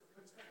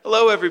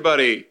Hello,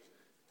 everybody.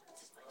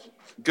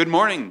 Good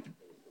morning.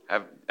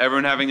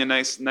 Everyone having a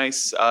nice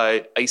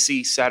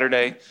icy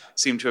Saturday?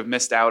 Seem to have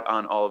missed out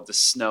on all of the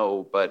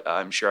snow, but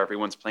I'm sure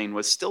everyone's plane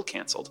was still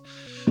canceled.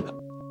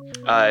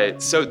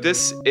 So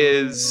this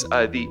is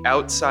the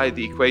Outside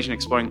the Equation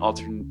Exploring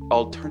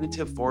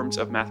Alternative Forms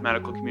of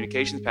Mathematical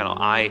Communications panel.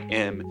 I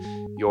am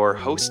your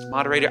host,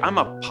 moderator. I'm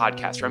a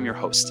podcaster. I'm your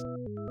host.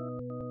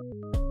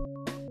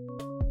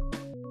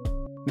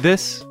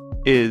 This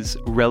is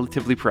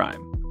Relatively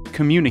Prime,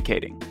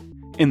 communicating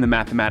in the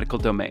mathematical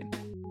domain.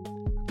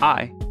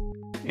 I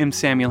am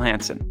Samuel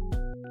Hansen.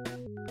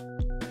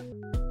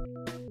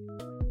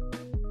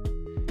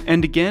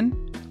 And again,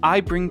 I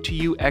bring to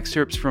you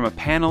excerpts from a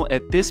panel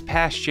at this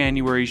past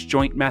January's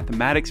joint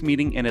mathematics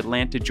meeting in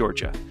Atlanta,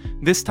 Georgia.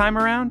 This time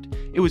around,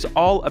 it was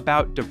all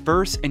about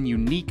diverse and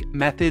unique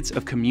methods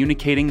of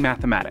communicating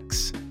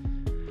mathematics.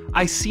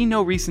 I see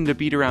no reason to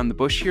beat around the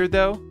bush here,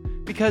 though,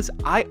 because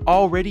I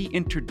already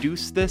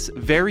introduced this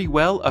very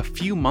well a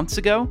few months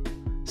ago.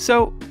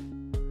 So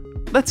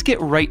let's get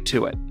right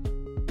to it.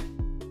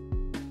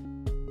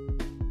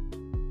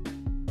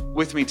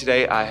 With me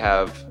today, I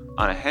have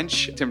Anna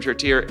Hench, Tim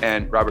Chartier,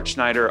 and Robert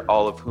Schneider,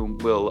 all of whom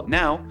will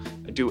now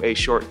do a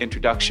short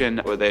introduction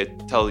where they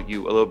tell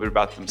you a little bit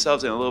about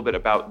themselves and a little bit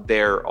about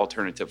their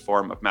alternative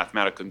form of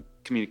mathematical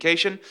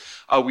communication.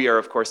 We are,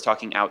 of course,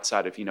 talking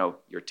outside of,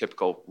 your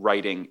typical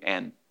writing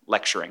and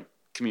lecturing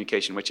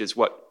communication, which is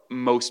what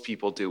most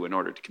people do in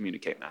order to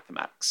communicate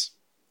mathematics.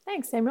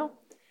 Thanks, Samuel.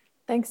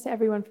 Thanks to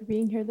everyone for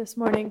being here this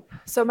morning.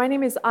 So my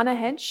name is Anna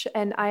Hench,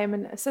 and I am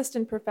an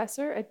assistant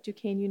professor at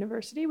Duquesne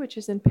University, which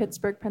is in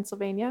Pittsburgh,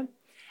 Pennsylvania.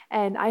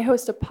 And I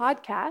host a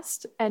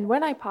podcast. And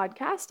when I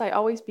podcast, I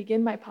always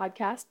begin my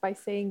podcast by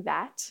saying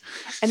that.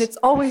 And it's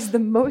always the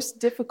most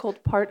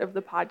difficult part of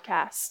the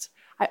podcast.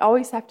 I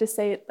always have to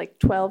say it like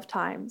 12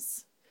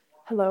 times.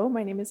 Hello,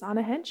 my name is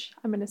Anna Hench.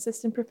 I'm an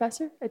assistant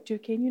professor at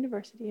Duquesne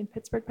University in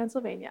Pittsburgh,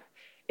 Pennsylvania.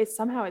 It's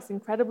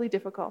incredibly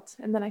difficult.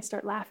 And then I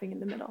start laughing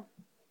in the middle.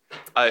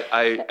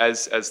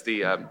 As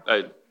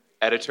the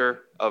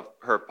editor of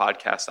her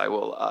podcast, I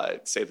will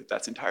say that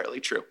that's entirely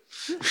true.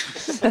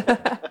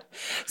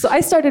 So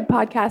I started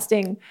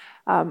podcasting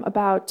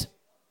about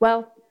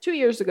 2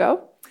 years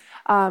ago.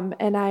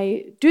 And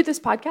I do this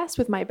podcast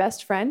with my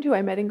best friend who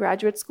I met in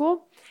graduate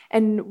school.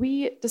 And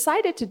we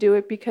decided to do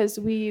it because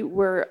we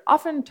were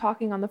often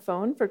talking on the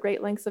phone for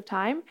great lengths of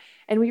time.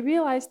 And we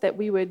realized that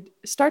we would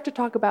start to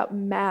talk about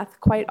math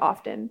quite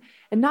often,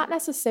 and not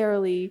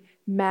necessarily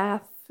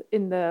math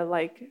in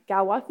the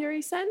Galois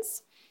theory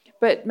sense,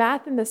 but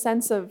math in the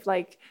sense of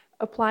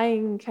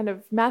applying kind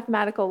of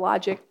mathematical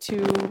logic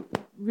to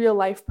real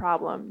life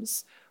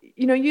problems.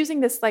 Using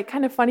this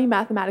kind of funny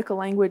mathematical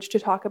language to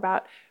talk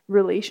about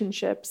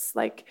relationships.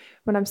 Like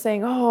when I'm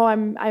saying, "Oh,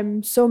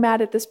 I'm so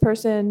mad at this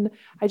person.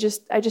 I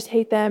just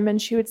hate them,"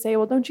 and she would say,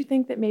 "Well, don't you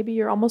think that maybe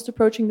you're almost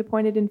approaching the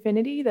point at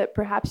infinity that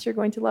perhaps you're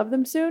going to love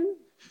them soon?"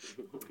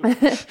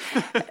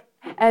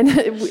 And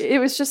it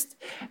was just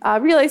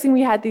realizing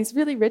we had these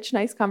really rich,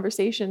 nice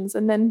conversations.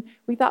 And then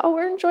we thought,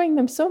 we're enjoying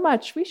them so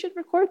much. We should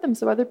record them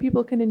so other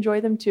people can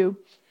enjoy them too.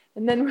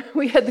 And then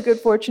we had the good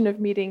fortune of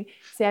meeting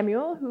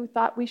Samuel, who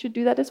thought we should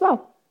do that as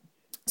well.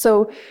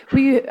 So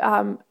we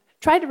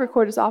tried to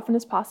record as often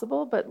as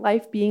possible, but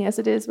life being as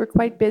it is, we're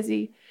quite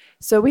busy.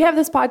 So we have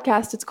this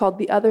podcast. It's called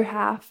The Other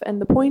Half.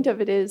 And the point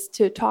of it is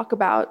to talk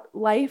about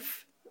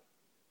life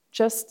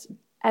just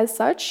as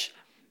such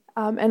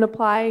and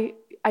apply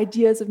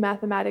ideas of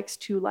mathematics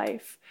to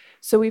life.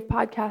 So we've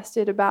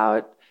podcasted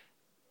about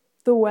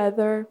the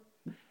weather,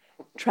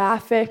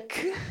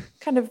 traffic,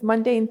 kind of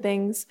mundane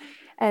things.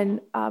 And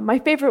my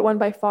favorite one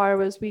by far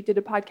was we did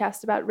a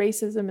podcast about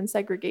racism and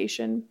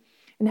segregation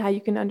and how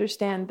you can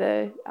understand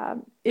the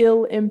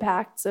ill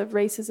impacts of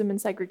racism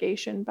and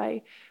segregation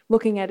by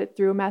looking at it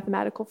through a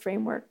mathematical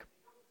framework.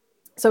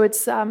 So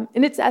it's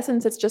in its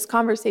essence, it's just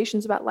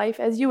conversations about life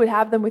as you would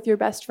have them with your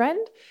best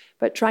friend,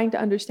 but trying to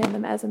understand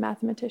them as a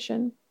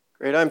mathematician.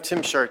 Great, I'm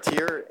Tim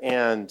Chartier,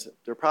 and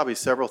there are probably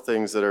several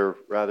things that are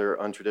rather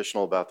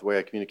untraditional about the way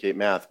I communicate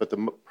math, but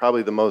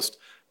probably the most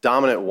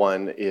dominant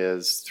one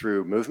is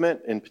through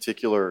movement, in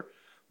particular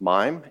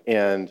mime.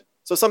 And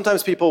so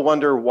sometimes people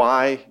wonder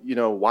why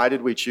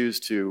did we choose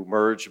to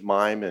merge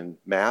mime and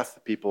math?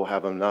 People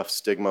have enough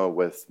stigma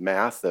with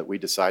math that we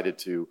decided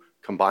to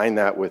combine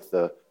that with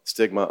the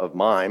stigma of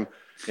mime.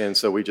 And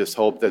so we just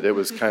hoped that it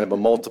was kind of a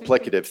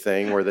multiplicative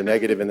thing where the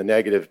negative and the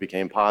negative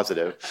became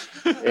positive.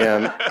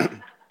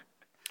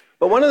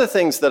 But one of the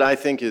things that I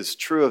think is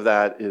true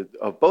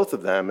of both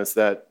of them is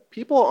that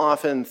people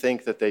often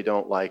think that they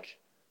don't like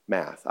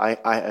math.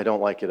 I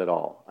don't like it at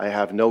all. I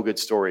have no good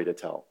story to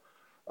tell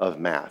of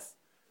math.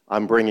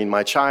 I'm bringing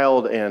my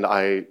child and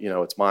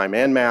it's mime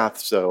and math,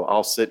 so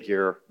I'll sit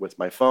here with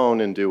my phone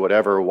and do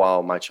whatever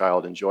while my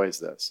child enjoys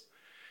this.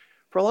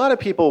 For a lot of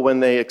people, when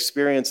they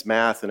experience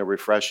math in a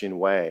refreshing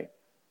way,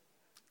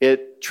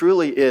 it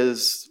truly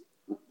is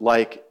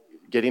like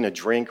getting a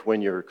drink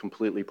when you're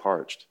completely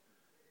parched.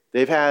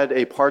 They've had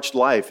a parched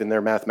life in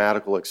their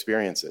mathematical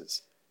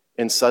experiences,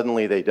 and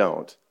suddenly they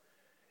don't.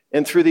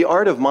 And through the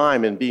art of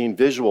mime and being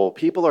visual,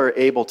 people are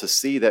able to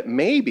see that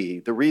maybe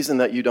the reason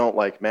that you don't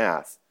like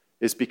math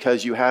is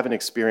because you haven't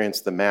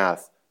experienced the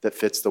math that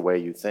fits the way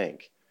you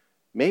think.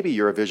 Maybe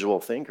you're a visual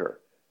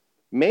thinker.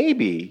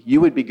 Maybe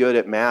you would be good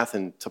at math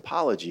and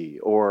topology,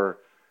 or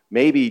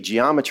maybe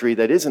geometry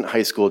that isn't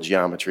high school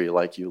geometry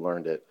like you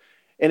learned it.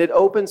 And it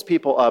opens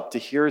people up to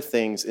hear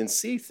things and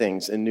see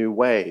things in new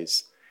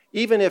ways,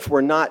 even if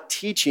we're not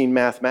teaching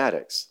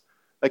mathematics.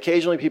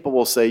 Occasionally people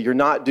will say, you're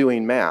not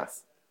doing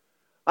math.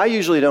 I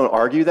usually don't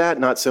argue that,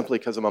 not simply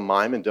because I'm a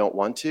mime and don't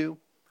want to,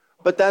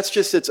 but that's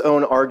just its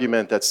own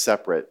argument that's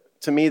separate.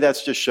 To me,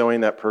 that's just showing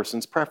that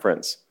person's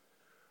preference.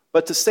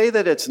 But to say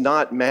that it's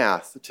not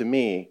math, to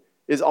me,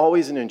 is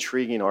always an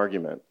intriguing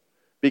argument,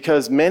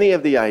 because many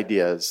of the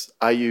ideas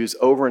I use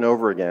over and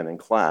over again in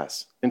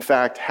class. In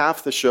fact,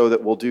 half the show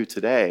that we'll do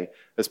today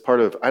as part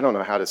of, I don't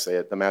know how to say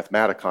it, the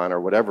Mathematicon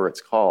or whatever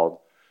it's called,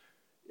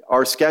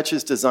 are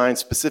sketches designed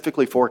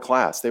specifically for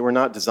class. They were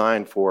not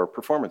designed for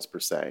performance per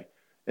se,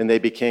 and they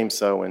became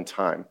so in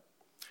time.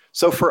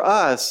 So for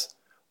us,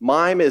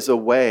 mime is a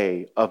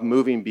way of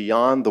moving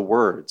beyond the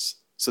words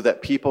so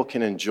that people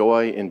can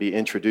enjoy and be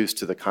introduced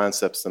to the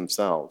concepts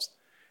themselves.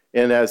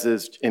 And as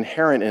is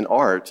inherent in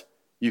art,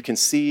 you can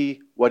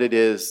see what it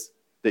is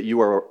that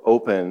you are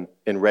open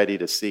and ready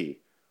to see,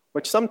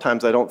 which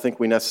sometimes I don't think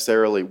we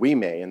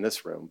may in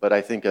this room, but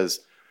I think as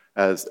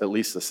at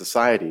least a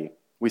society,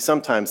 we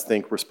sometimes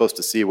think we're supposed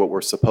to see what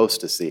we're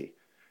supposed to see.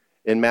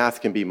 And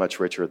math can be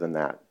much richer than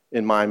that.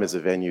 And mime is a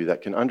venue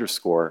that can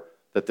underscore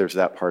that there's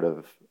that part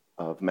of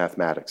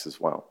mathematics as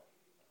well.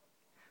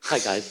 Hi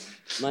guys,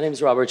 my name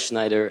is Robert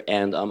Schneider,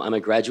 and I'm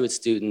a graduate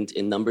student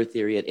in number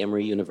theory at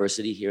Emory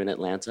University here in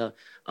Atlanta.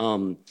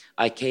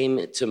 I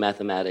came to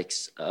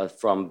mathematics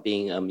from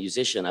being a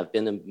musician. I've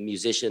been a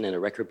musician and a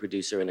record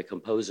producer and a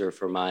composer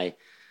for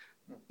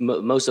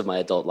most of my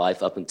adult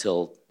life up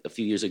until a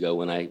few years ago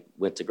when I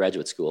went to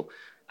graduate school.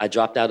 I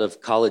dropped out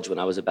of college when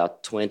I was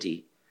about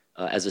 20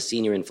 as a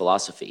senior in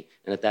philosophy,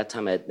 and at that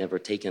time I had never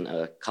taken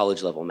a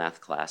college-level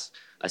math class.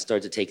 I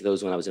started to take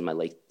those when I was in my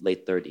late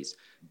 30s.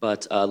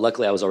 But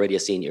luckily, I was already a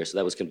senior, so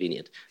that was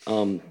convenient.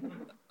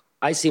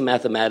 I see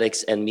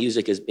mathematics and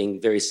music as being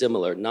very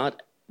similar.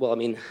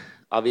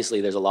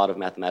 Obviously, there's a lot of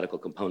mathematical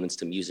components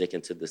to music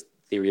and to the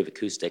theory of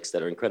acoustics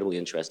that are incredibly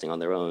interesting on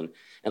their own,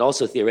 and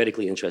also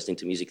theoretically interesting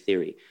to music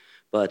theory.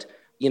 But,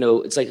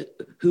 it's like,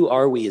 who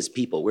are we as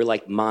people? We're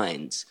like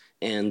minds,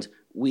 and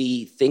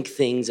we think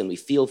things and we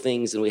feel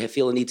things and we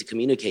feel a need to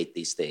communicate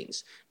these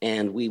things.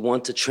 And we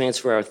want to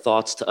transfer our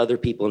thoughts to other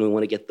people and we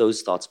want to get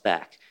those thoughts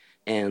back.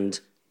 And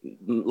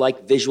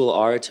like visual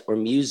art or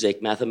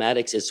music,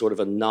 mathematics is sort of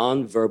a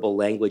non-verbal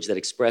language that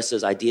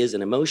expresses ideas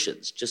and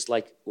emotions, just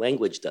like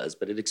language does,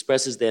 but it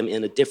expresses them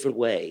in a different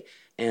way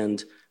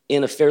and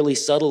in a fairly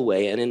subtle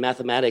way. And in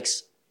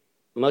mathematics,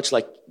 much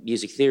like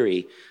music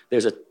theory,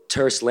 there's a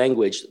terse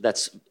language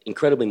that's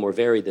incredibly more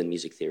varied than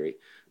music theory.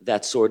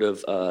 That sort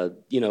of,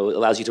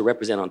 allows you to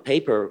represent on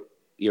paper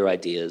your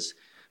ideas,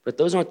 but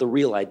those aren't the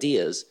real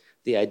ideas.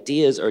 The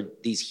ideas are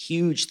these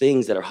huge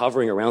things that are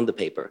hovering around the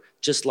paper,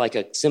 just like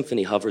a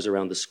symphony hovers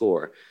around the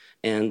score.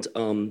 And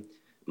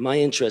my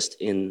interest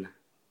in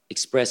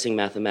expressing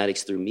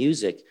mathematics through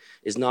music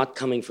is not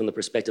coming from the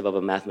perspective of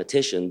a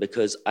mathematician,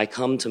 because I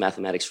come to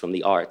mathematics from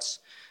the arts.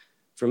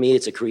 For me,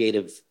 it's a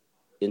creative,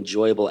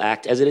 enjoyable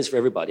act, as it is for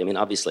everybody.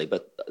 Obviously,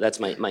 but that's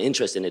my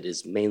interest in it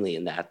is mainly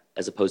in that,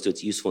 as opposed to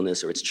its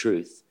usefulness or its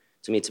truth.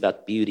 To me, it's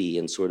about beauty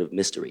and sort of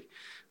mystery,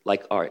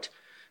 like art.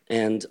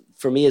 And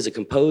for me as a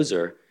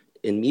composer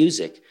in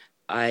music,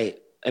 I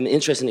am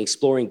interested in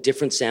exploring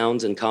different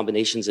sounds and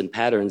combinations and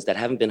patterns that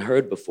haven't been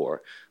heard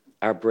before.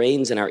 Our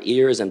brains and our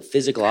ears and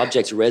physical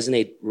objects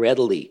resonate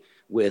readily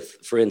with,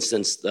 for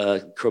instance,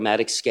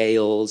 chromatic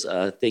scales,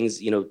 things,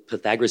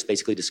 Pythagoras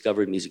basically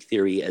discovered music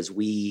theory as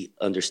we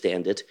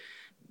understand it,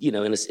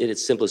 in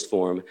its simplest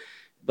form.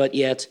 But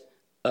yet,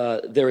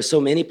 there are so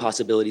many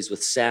possibilities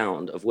with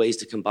sound, of ways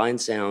to combine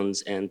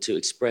sounds and to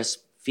express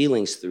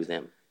feelings through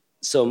them.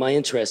 So my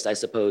interest, I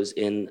suppose,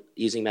 in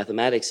using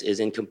mathematics is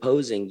in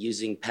composing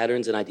using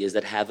patterns and ideas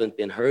that haven't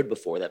been heard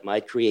before, that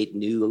might create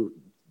new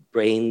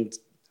brain,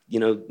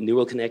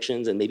 neural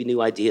connections and maybe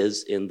new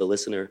ideas in the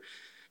listener,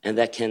 and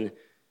that can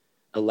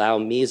allow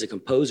me as a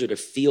composer to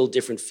feel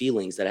different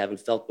feelings that I haven't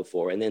felt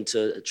before, and then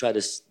to try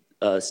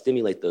to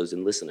stimulate those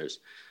in listeners.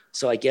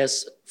 So I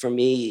guess for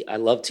me, I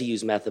love to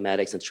use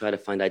mathematics and try to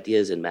find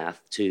ideas in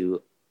math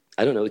to,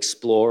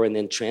 explore and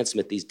then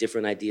transmit these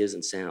different ideas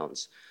and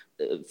sounds.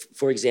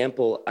 For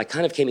example, I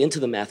kind of came into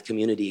the math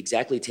community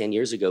exactly 10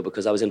 years ago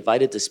because I was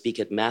invited to speak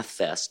at Math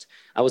Fest.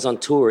 I was on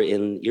tour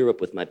in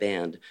Europe with my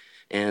band,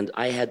 and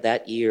I had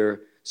that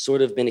year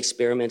sort of been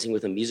experimenting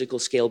with a musical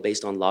scale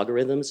based on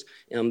logarithms.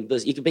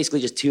 You can basically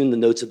just tune the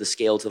notes of the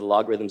scale to the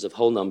logarithms of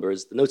whole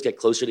numbers. The notes get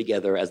closer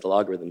together as the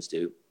logarithms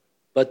do.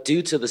 But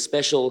due to the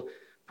special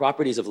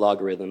properties of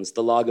logarithms,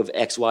 the log of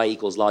xy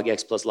equals log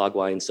x plus log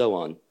y, and so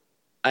on,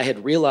 I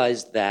had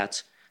realized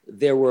that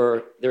there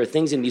are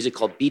things in music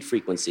called beat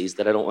frequencies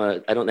that I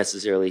don't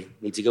necessarily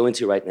need to go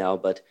into right now,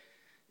 but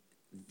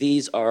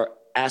these are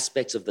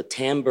aspects of the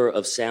timbre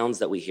of sounds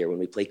that we hear when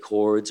we play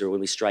chords or when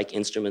we strike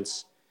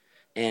instruments.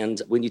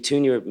 And when you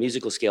tune your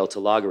musical scale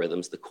to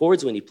logarithms, the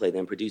chords, when you play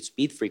them, produce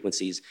beat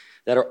frequencies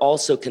that are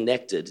also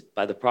connected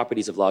by the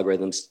properties of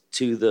logarithms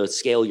to the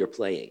scale you're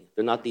playing.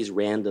 They're not these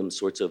random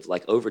sorts of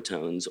like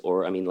overtones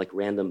or, like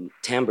random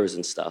timbres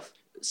and stuff.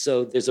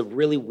 So there's a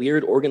really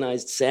weird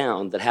organized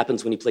sound that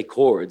happens when you play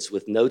chords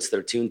with notes that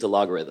are tuned to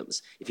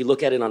logarithms. If you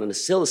look at it on an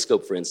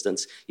oscilloscope, for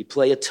instance, you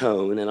play a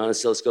tone, and on an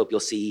oscilloscope you'll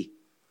see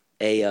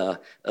a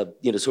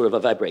sort of a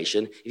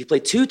vibration. If you play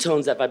two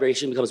tones, that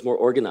vibration becomes more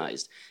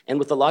organized. And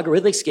with the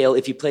logarithmic scale,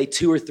 if you play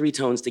 2 or 3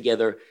 tones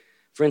together,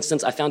 for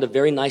instance, I found a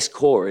very nice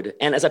chord,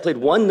 and as I played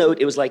one note,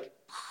 it was like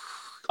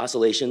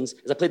oscillations.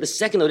 As I played the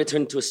second note, it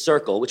turned into a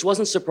circle, which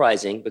wasn't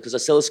surprising because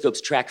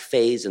oscilloscopes track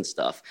phase and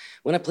stuff.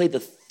 When I played the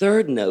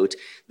third note,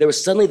 there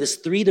was suddenly this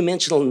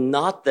 3-dimensional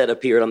knot that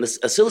appeared on this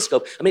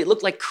oscilloscope. It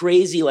looked like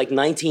crazy, like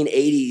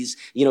 1980s,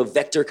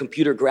 vector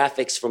computer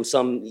graphics from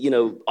some,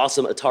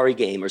 awesome Atari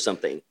game or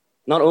something.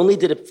 Not only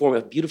did it form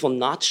a beautiful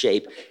knot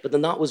shape, but the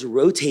knot was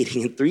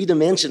rotating in 3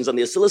 dimensions on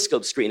the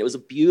oscilloscope screen. It was a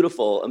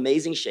beautiful,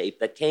 amazing shape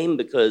that came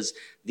because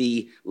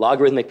the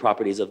logarithmic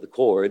properties of the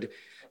chord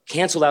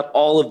canceled out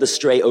all of the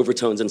stray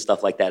overtones and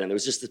stuff like that. And there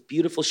was just this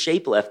beautiful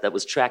shape left that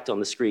was tracked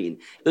on the screen.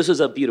 This was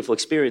a beautiful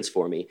experience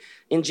for me.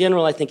 In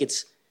general, I think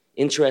it's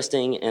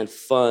interesting and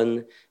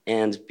fun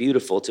and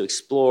beautiful to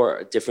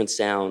explore different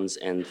sounds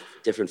and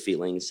different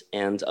feelings.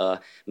 And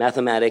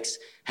mathematics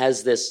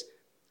has this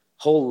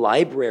whole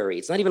library.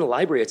 It's not even a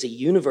library, it's a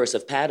universe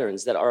of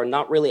patterns that are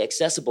not really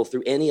accessible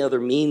through any other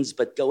means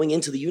but going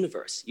into the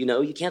universe.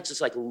 You can't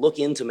just like look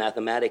into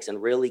mathematics and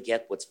really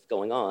get what's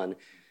going on.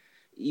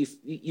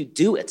 You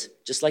do it,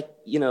 just like,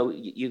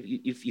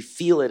 you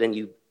feel it and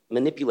you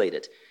manipulate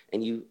it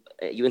and you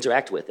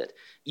interact with it.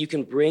 You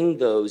can bring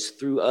those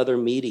through other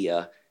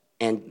media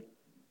and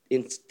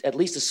in at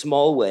least a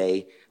small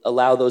way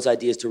allow those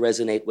ideas to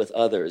resonate with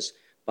others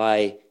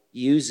by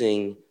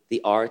using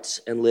the arts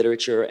and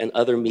literature and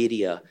other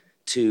media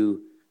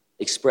to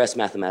express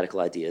mathematical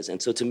ideas.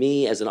 And so to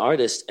me as an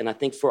artist, and I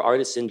think for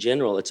artists in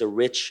general, it's a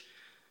rich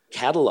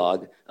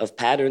catalog of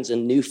patterns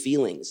and new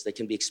feelings that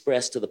can be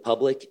expressed to the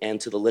public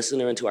and to the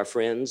listener and to our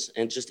friends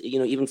and just,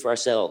 even for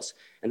ourselves.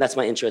 And that's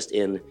my interest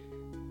in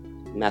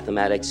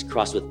mathematics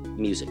crossed with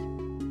music.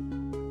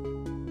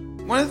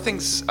 One of the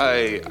things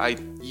I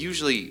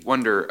usually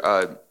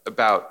wonder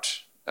about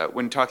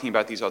when talking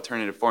about these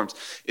alternative forms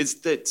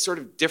is the sort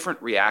of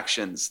different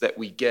reactions that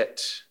we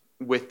get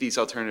with these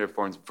alternative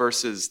forms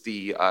versus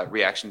the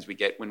reactions we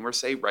get when we're,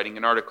 say, writing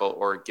an article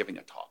or giving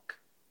a talk.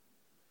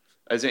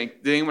 Did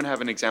anyone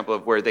have an example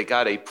of where they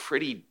got a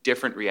pretty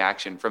different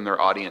reaction from their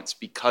audience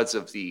because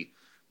of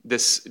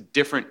this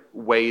different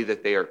way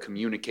that they are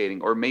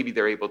communicating, or maybe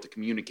they're able to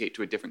communicate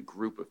to a different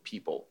group of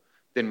people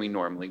than we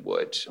normally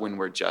would when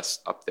we're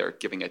just up there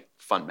giving a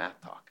fun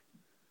math talk?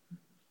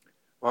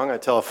 Well, I'm going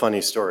to tell a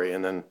funny story,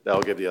 and then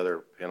that'll give the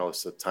other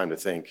panelists time to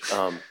think.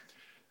 I'm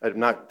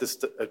not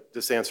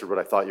this answered what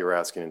I thought you were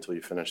asking until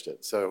you finished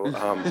it. So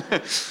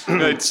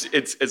no,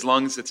 it's as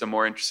long as it's a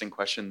more interesting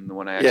question than the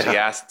one I actually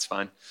asked, it's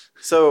fine.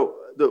 So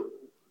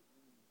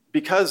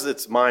because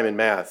it's mime and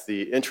math,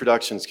 the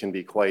introductions can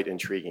be quite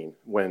intriguing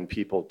when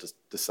people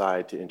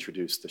decide to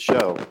introduce the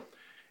show.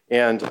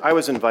 And I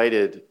was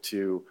invited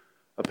to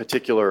a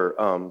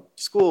particular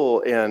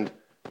school, and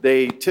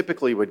they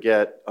typically would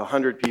get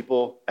 100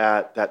 people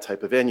at that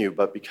type of venue,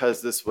 but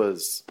because this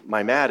was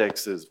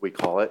mimatics, as we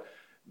call it,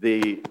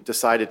 they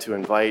decided to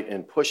invite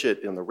and push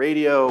it in the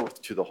radio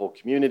to the whole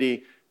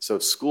community. So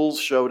schools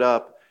showed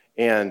up,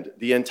 and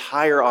the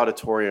entire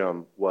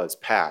auditorium was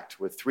packed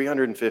with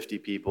 350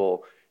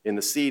 people in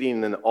the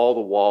seating and all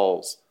the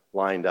walls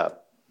lined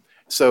up.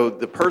 So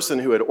the person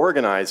who had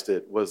organized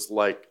it was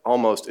like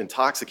almost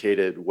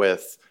intoxicated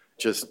with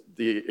just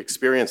the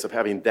experience of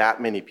having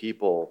that many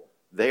people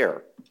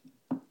there.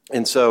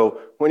 And so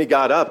when he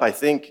got up, I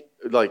think,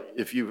 like,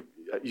 if you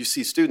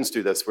see students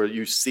do this, where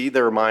you see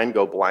their mind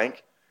go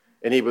blank,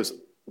 and he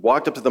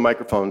walked up to the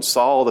microphone,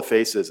 saw all the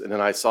faces, and then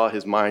I saw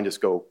his mind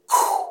just go,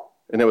 whew,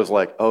 and it was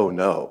like, oh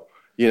no,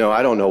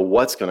 I don't know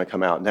what's gonna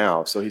come out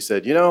now. So he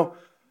said,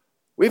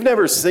 we've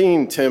never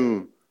seen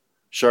Tim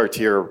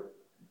Chartier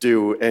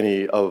do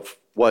any of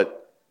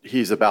what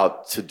he's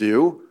about to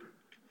do,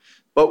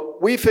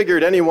 but we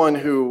figured anyone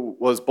who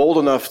was bold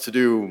enough to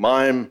do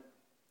mime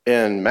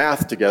and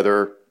math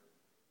together,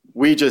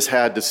 we just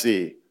had to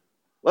see.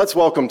 Let's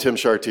welcome Tim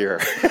Chartier.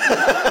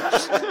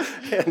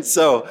 And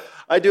so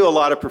I do a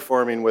lot of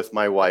performing with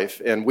my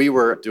wife, and we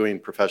were doing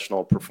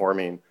professional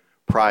performing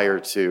prior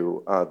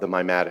to the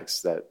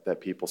mimatics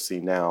that people see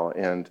now.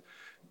 And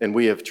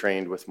we have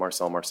trained with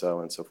Marcel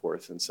Marceau and so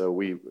forth. And so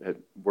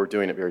we're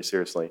doing it very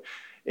seriously.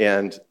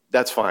 And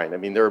that's fine. I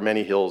mean, there are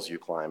many hills you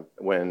climb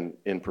when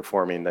in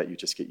performing that you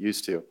just get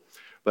used to.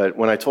 But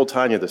when I told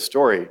Tanya the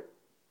story,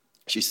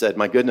 she said,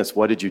 my goodness,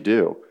 what did you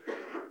do?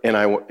 And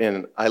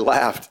I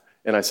laughed,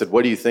 and I said,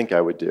 what do you think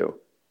I would do?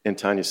 And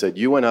Tanya said,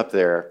 you went up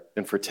there,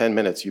 and for 10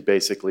 minutes, you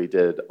basically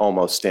did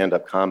almost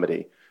stand-up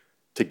comedy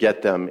to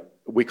get them,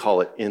 we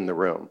call it in the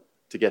room,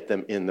 to get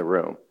them in the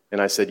room?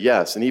 And I said,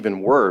 yes. And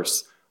even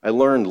worse, I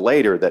learned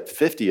later that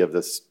 50 of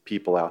the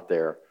people out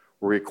there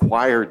were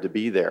required to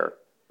be there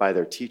by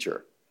their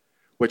teacher,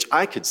 which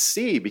I could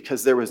see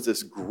because there was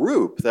this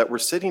group that were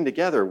sitting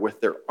together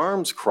with their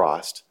arms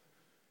crossed.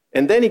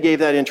 And then he gave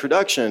that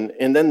introduction,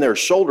 and then their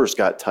shoulders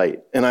got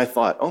tight. And I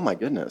thought, oh my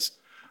goodness,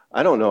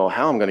 I don't know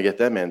how I'm going to get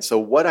them in. So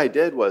what I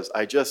did was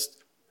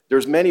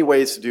there's many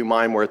ways to do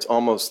mime where it's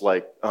almost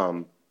like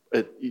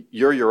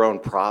you're your own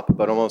prop,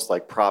 but almost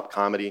like prop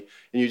comedy,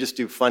 and you just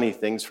do funny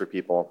things for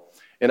people.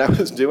 And I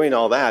was doing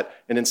all that,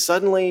 and then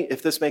suddenly,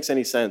 if this makes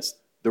any sense,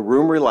 the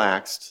room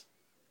relaxed,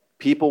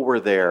 people were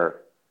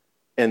there,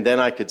 and then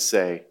I could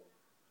say,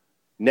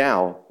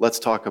 now let's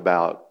talk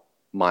about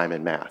mime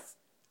and math.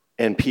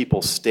 And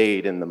people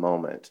stayed in the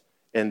moment.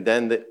 And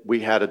then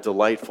we had a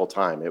delightful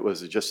time. It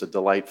was just a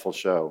delightful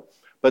show.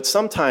 But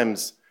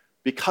sometimes,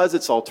 because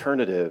it's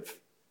alternative,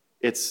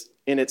 it's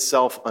in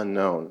itself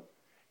unknown.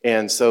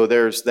 And so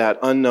there's that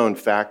unknown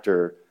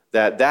factor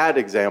that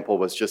example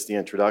was just the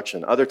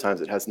introduction. Other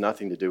times it has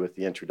nothing to do with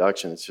the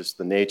introduction. It's just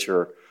the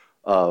nature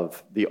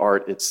of the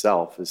art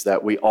itself, is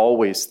that we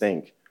always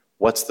think,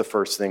 what's the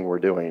first thing we're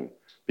doing?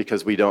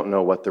 Because we don't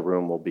know what the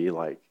room will be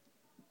like.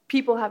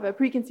 People have a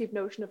preconceived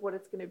notion of what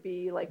it's going to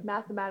be, like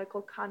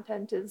mathematical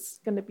content is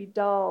going to be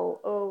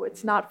dull. Oh,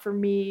 it's not for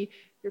me.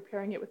 You're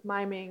pairing it with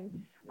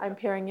miming. I'm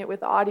pairing it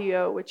with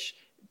audio, which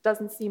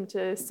doesn't seem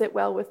to sit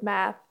well with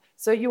math.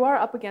 So you are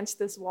up against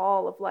this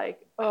wall of like,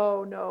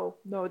 oh,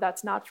 no,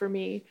 that's not for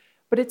me.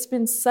 But it's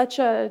been such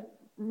a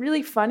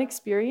really fun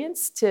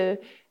experience to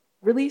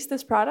release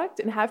this product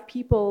and have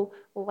people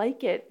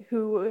like it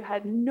who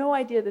had no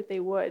idea that they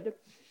would.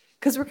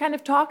 Because we're kind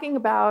of talking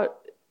about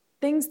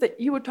things that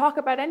you would talk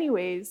about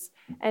anyways.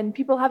 And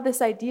people have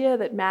this idea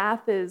that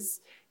math is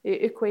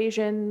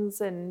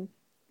equations and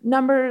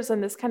numbers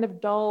and this kind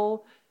of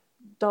dull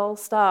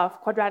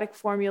stuff, quadratic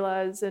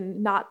formulas,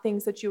 and not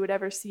things that you would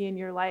ever see in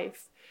your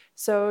life.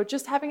 So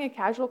just having a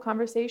casual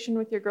conversation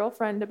with your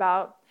girlfriend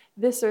about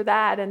this or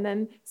that, and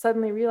then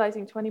suddenly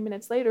realizing 20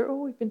 minutes later,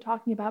 oh, we've been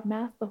talking about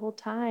math the whole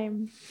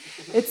time.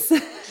 It's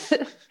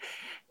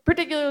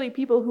particularly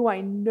people who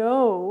I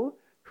know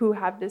who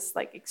have this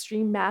like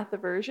extreme math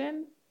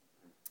aversion,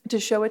 to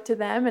show it to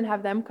them and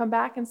have them come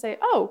back and say,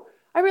 oh,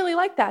 I really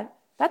like that.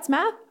 That's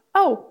math?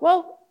 Oh,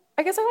 well,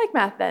 I guess I like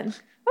math then.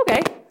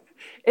 Okay.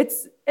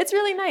 It's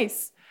really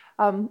nice.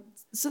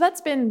 So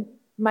that's been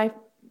my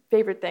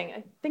favorite thing.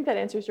 I think that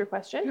answers your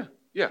question.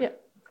 Yeah.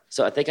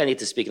 So I think I need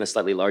to speak in a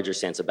slightly larger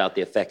sense about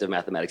the effect of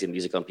mathematics and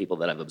music on people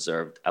that I've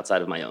observed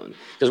outside of my own.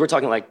 Because we're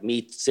talking like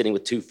me sitting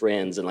with two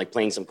friends and like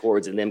playing some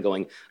chords and them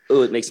going,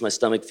 oh, it makes my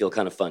stomach feel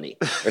kind of funny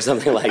or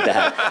something like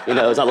that. You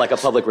know, it's not like a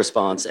public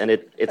response. And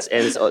that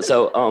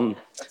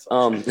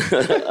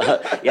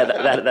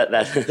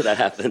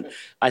happened.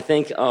 I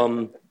think,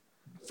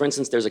 for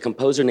instance, there's a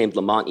composer named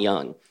Lamont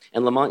Young.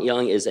 And Lamont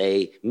Young is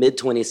a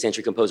mid-20th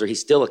century composer.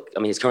 He's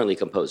currently a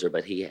composer,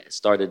 but he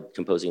started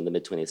composing in the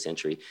mid-20th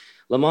century.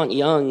 Lamont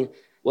Young,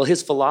 well,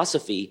 his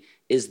philosophy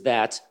is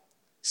that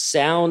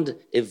sound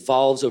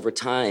evolves over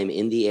time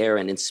in the air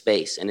and in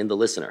space and in the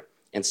listener.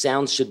 And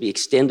sounds should be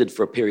extended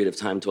for a period of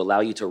time to allow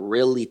you to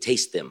really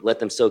taste them, let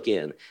them soak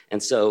in.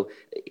 And so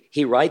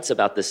he writes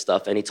about this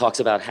stuff, and he talks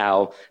about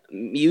how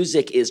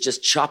music is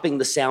just chopping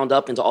the sound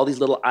up into all these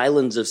little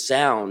islands of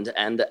sound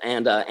and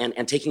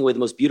taking away the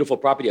most beautiful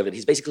property of it.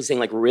 He's basically saying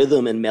like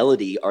rhythm and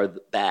melody are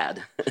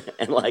bad,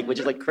 and like, which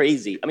is like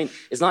crazy. I mean,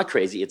 it's not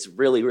crazy. It's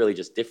really, really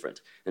just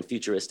different and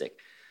futuristic.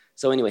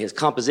 So anyway, his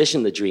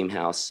composition, The Dream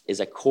House, is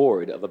a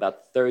chord of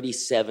about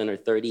 37 or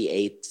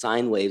 38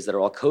 sine waves that are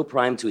all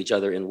co-primed to each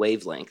other in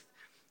wavelength.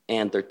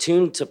 And they're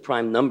tuned to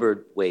prime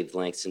numbered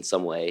wavelengths in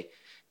some way,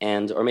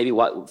 or maybe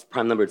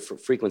prime numbered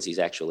frequencies,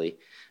 actually.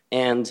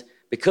 And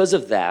because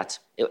of that,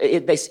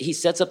 he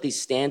sets up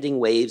these standing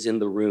waves in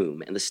the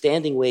room. And the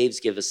standing waves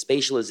give a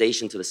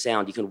spatialization to the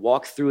sound. You can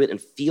walk through it and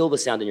feel the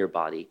sound in your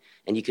body.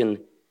 And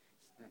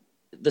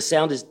the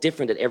sound is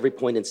different at every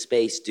point in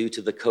space due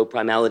to the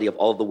coprimality of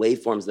all the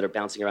waveforms that are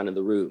bouncing around in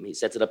the room. He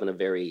sets it up in a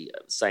very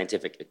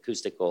scientific,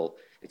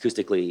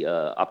 acoustically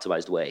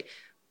optimized way.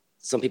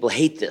 Some people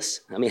hate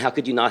this. I mean, how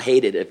could you not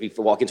hate it if you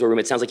walk into a room?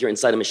 It sounds like you're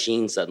inside a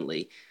machine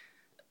suddenly.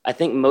 I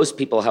think most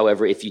people,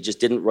 however, if you just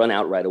didn't run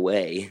out right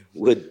away,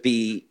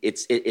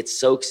 it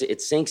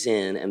sinks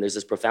in, and there's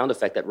this profound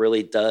effect that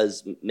really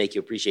does make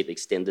you appreciate the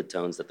extended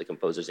tones that the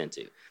composer's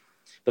into.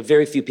 But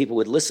very few people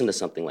would listen to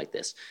something like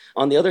this.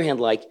 On the other hand,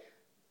 like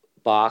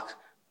Bach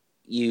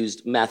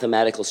used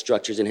mathematical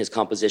structures in his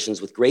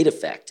compositions with great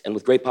effect and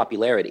with great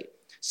popularity.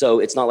 So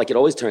it's not like it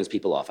always turns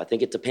people off. I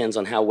think it depends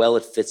on how well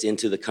it fits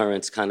into the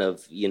current kind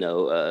of,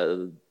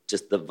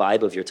 just the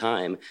vibe of your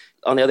time.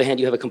 On the other hand,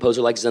 you have a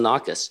composer like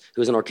Xenakis,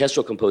 who was an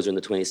orchestral composer in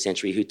the 20th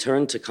century, who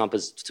turned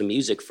to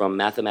music from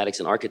mathematics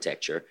and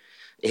architecture.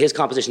 His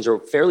compositions are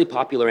fairly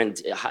popular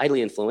and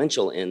highly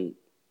influential in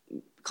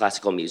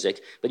classical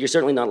music, but you're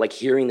certainly not like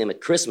hearing them at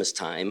Christmas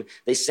time.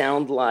 They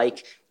sound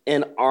like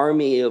an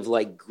army of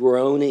like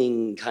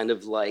groaning, kind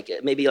of like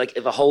maybe like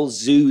if a whole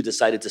zoo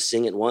decided to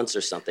sing at once or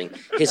something.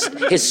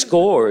 His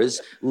scores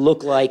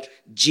look like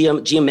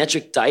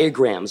geometric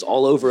diagrams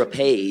all over a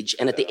page,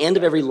 and at the end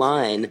of every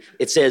line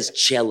it says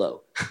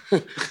cello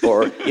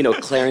or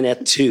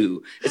clarinet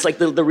 2. It's like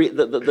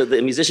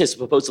the musician is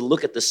supposed to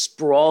look at the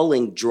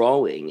sprawling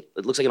drawing.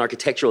 It looks like an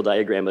architectural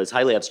diagram, but it's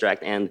highly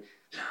abstract, and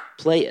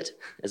play it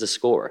as a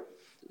score.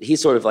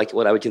 He's sort of like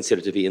what I would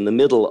consider to be in the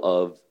middle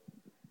of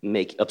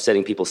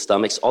upsetting people's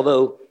stomachs,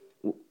 although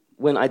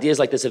when ideas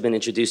like this have been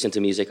introduced into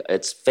music,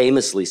 it's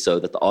famously so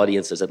that the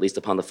audiences, at least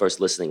upon the first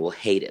listening, will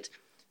hate it.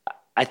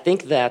 I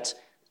think that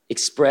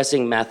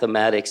expressing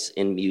mathematics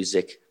in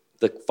music,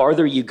 the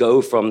farther you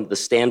go from the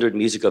standard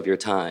music of your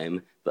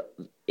time,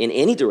 in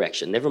any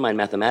direction, never mind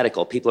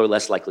mathematical, people are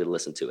less likely to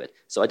listen to it.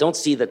 So I don't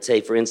see that,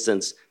 say, for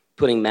instance,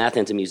 putting math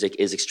into music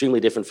is extremely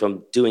different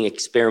from doing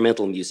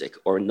experimental music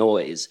or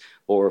noise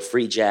or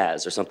free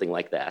jazz or something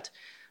like that.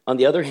 On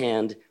the other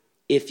hand,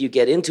 if you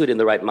get into it in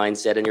the right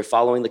mindset and you're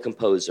following the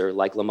composer,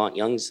 like Lamont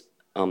Young's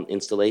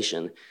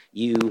installation,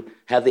 you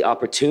have the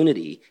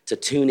opportunity to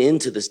tune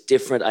into this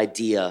different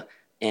idea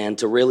and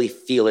to really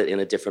feel it in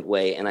a different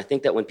way. And I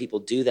think that when people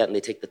do that and they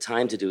take the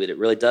time to do it, it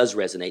really does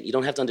resonate. You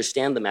don't have to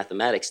understand the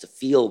mathematics to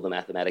feel the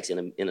mathematics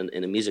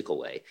in a musical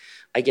way.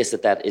 I guess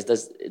does that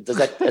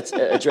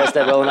address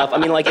that well enough? I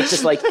mean, like, it's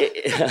just like,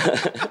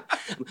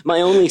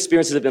 my only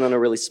experiences have been on a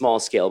really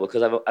small scale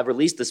because I've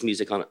released this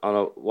music on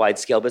a wide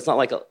scale, but it's not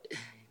like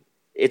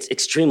it's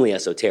extremely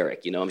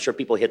esoteric, I'm sure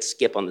people hit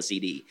skip on the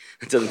CD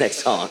to the next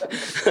song.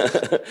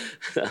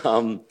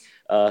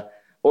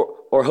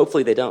 Or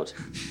hopefully they don't.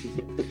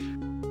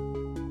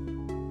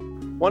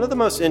 One of the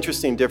most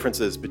interesting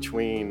differences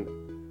between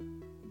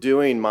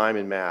doing mime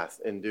and math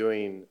and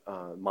doing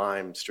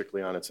mime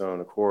strictly on its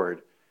own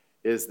accord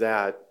is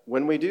that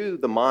when we do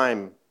the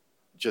mime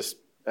just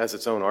as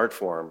its own art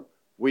form,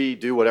 we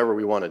do whatever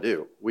we want to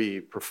do.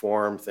 We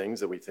perform things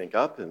that we think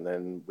up and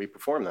then we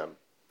perform them.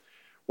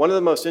 One of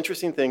the most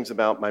interesting things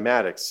about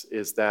mimetics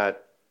is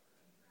that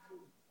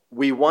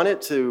we want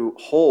it to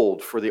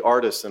hold for the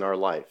artists in our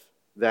life,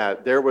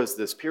 that there was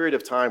this period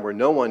of time where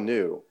no one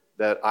knew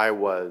that I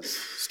was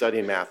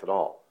studying math at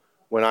all.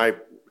 When I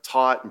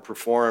taught and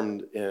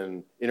performed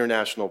in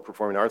international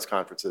performing arts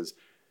conferences,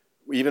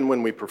 even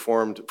when we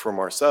performed for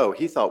Marceau,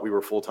 he thought we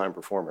were full-time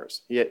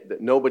performers.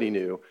 Nobody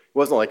knew. It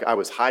wasn't like I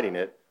was hiding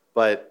it,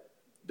 but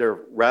they're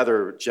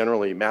rather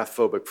generally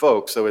math-phobic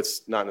folks, so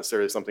it's not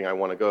necessarily something I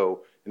want to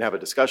go and have a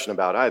discussion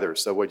about either,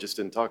 so we just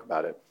didn't talk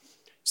about it.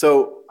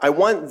 So I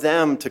want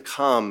them to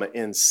come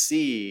and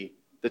see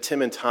the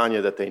Tim and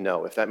Tanya that they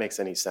know, if that makes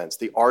any sense,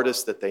 the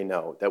artists that they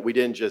know, that we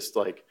didn't just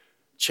like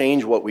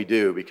change what we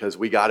do because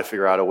we got to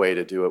figure out a way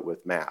to do it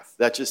with math.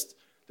 That just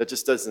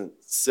doesn't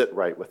sit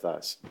right with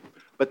us.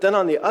 But then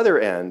on the other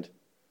end,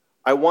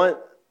 I want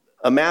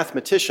a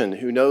mathematician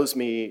who knows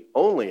me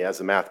only as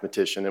a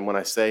mathematician, and when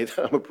I say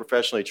that I'm a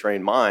professionally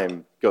trained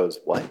mime, goes,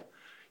 what?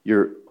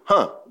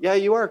 Yeah,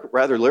 you are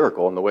rather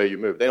lyrical in the way you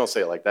move. They don't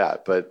say it like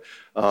that, but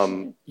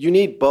you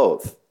need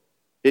both.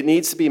 It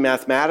needs to be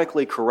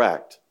mathematically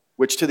correct,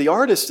 which to the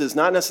artist is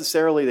not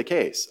necessarily the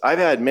case. I've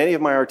had many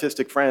of my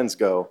artistic friends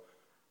go,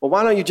 well,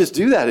 why don't you just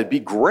do that? It'd be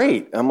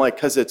great. I'm like,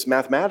 because it's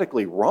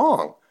mathematically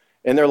wrong.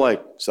 And they're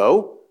like,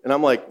 so? And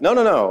I'm like,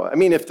 no. I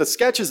mean, if the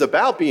sketch is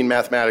about being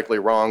mathematically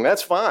wrong,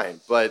 that's fine.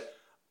 But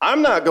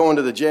I'm not going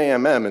to the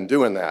JMM and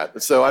doing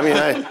that. So,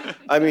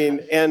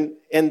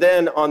 and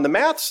then on the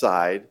math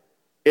side,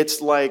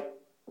 it's like,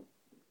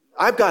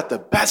 I've got the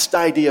best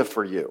idea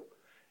for you.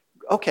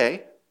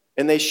 Okay.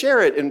 And they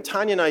share it, and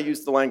Tanya and I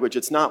use the language,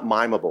 it's not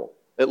mimeable,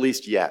 at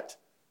least yet.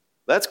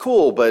 That's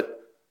cool, but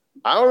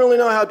I don't really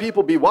know how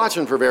people be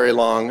watching for very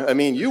long. I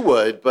mean, you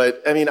would,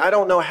 but I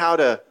don't know how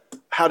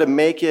to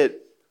make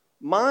it.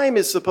 Mime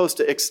is supposed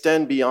to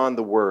extend beyond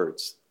the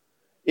words.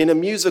 In a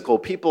musical,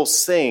 people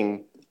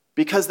sing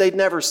because they'd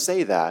never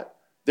say that.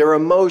 Their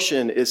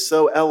emotion is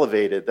so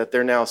elevated that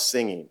they're now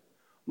singing.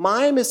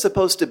 Mime is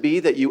supposed to be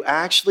that you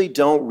actually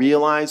don't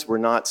realize we're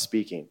not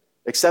speaking,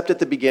 except at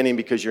the beginning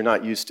because you're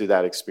not used to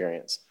that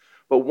experience.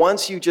 But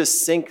once you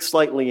just sink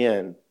slightly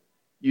in,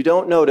 you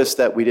don't notice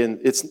that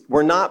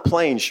we're not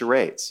playing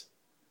charades.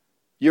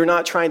 You're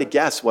not trying to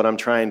guess what I'm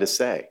trying to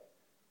say.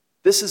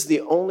 This is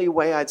the only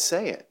way I'd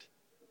say it.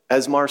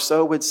 As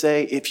Marceau would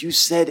say, if you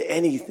said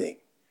anything,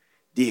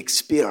 the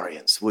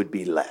experience would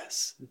be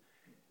less.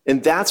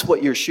 And that's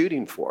what you're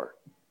shooting for.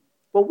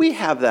 Well, we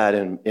have that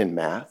in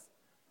math,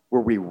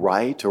 where we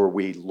write or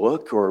we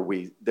look or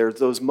there's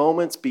those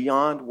moments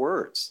beyond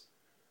words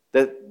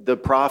that the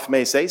prof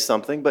may say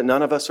something, but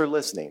none of us are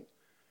listening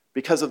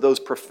because of those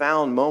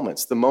profound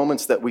moments, the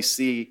moments that we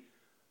see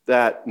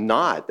that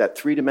knot, that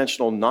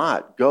three-dimensional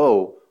knot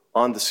go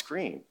on the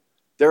screen.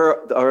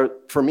 There are,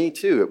 for me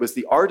too, it was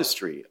the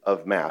artistry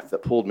of math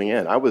that pulled me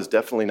in. I was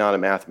definitely not a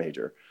math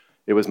major.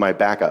 It was my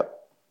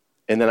backup.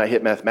 And then I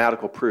hit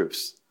mathematical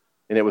proofs.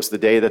 And it was the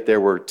day that there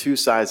were two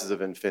sizes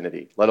of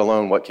infinity, let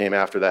alone what came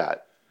after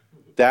that.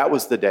 That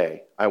was the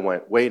day I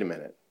went, wait a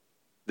minute,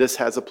 this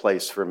has a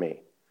place for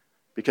me.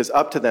 Because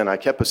up to then, I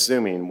kept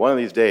assuming one of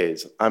these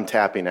days I'm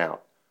tapping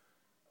out.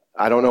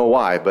 I don't know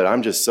why, but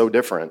I'm just so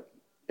different.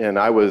 And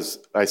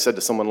I said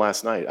to someone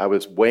last night, I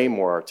was way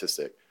more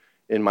artistic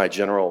in my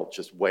general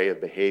just way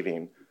of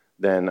behaving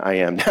than I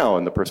am now.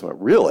 And the person went,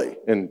 really?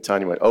 And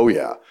Tanya went, oh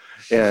yeah.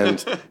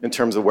 And in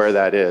terms of where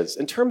that is,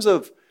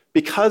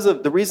 because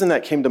of the reason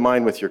that came to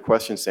mind with your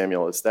question,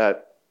 Samuel, is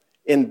that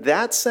in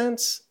that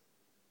sense,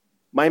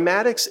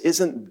 mimetics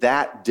isn't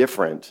that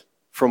different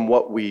from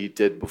what we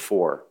did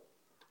before.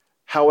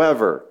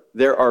 However,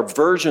 there are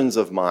versions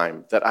of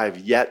mime that I've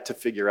yet to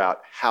figure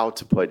out how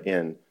to put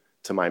in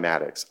to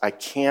mimetics. I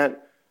can't,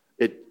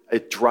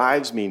 it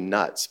drives me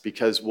nuts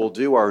because we'll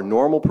do our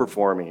normal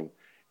performing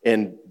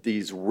and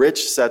these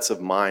rich sets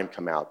of mime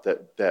come out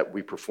that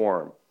we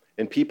perform.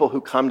 And people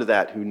who come to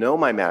that, who know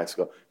mimetics,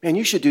 go, man,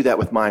 you should do that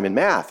with mime and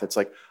math. It's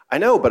like, I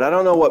know, but I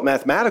don't know what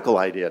mathematical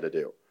idea to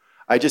do.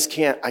 I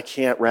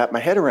can't wrap my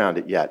head around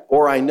it yet.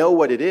 Or I know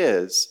what it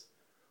is,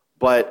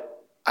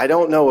 but I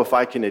don't know if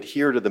I can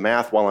adhere to the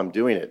math while I'm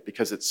doing it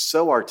because it's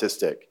so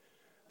artistic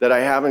that I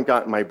haven't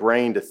gotten my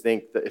brain to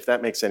think that, if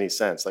that makes any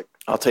sense. Like,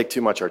 I'll take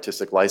too much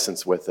artistic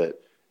license with it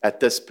at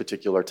this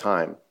particular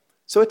time.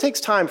 So it takes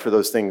time for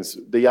those things.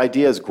 The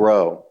ideas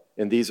grow,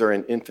 and these are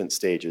in infant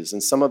stages,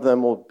 and some of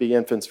them will be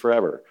infants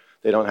forever.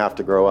 They don't have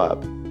to grow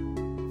up.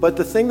 But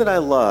the thing that I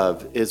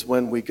love is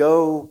when we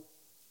go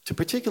to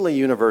particularly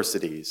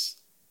universities,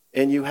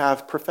 and you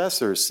have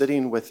professors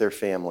sitting with their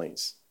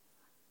families,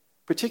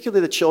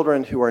 particularly the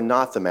children who are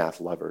not the math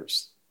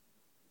lovers,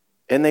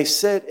 and they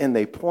sit and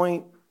they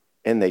point,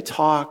 and they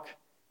talk,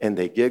 and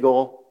they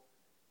giggle,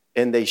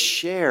 and they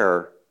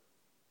share,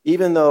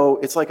 even though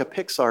it's like a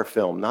Pixar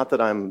film, not that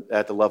I'm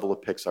at the level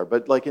of Pixar,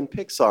 but like in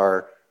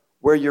Pixar,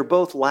 where you're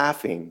both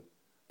laughing,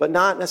 but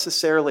not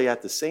necessarily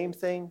at the same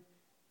thing,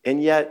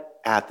 and yet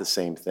at the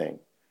same thing.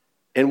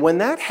 And when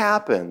that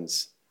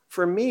happens,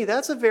 for me,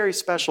 that's a very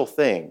special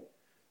thing,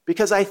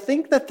 because I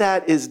think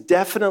that is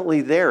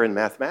definitely there in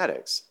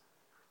mathematics.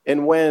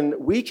 And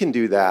when we can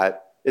do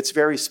that, it's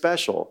very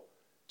special.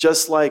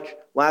 Just like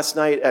last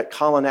night at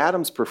Colin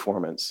Adams'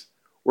 performance,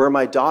 where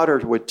my daughter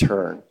would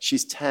turn,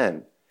 she's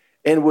 10,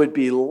 and would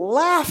be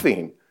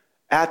laughing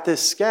at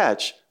this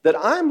sketch that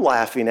I'm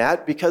laughing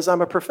at because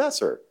I'm a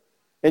professor.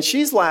 And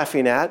she's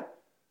laughing at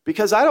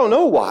because I don't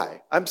know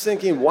why. I'm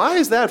thinking, why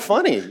is that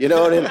funny? You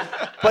know what I mean?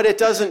 But it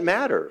doesn't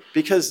matter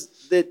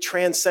because it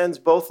transcends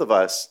both of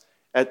us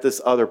at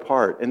this other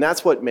part. And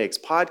that's what makes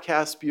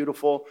podcasts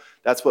beautiful.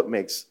 That's what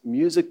makes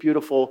music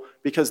beautiful,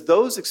 because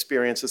those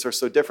experiences are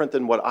so different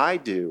than what I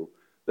do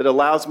that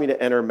allows me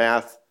to enter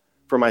math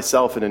for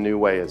myself in a new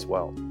way as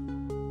well.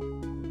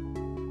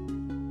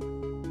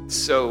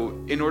 So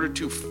in order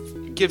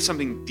to give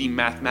something the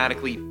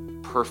mathematically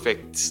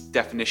perfect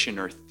definition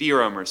or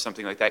theorem or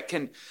something like that,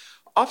 can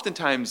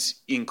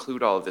oftentimes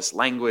include all of this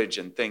language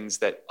and things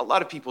that a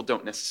lot of people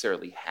don't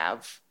necessarily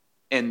have.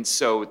 And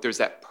so there's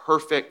that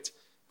perfect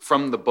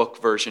from the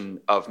book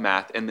version of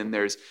math, and then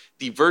there's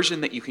the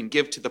version that you can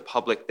give to the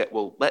public that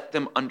will let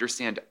them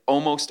understand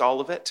almost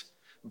all of it,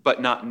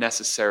 but not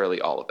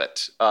necessarily all of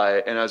it.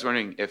 And I was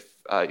wondering if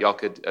y'all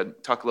could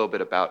talk a little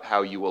bit about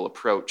how you will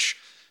approach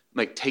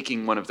like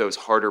taking one of those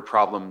harder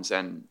problems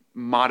and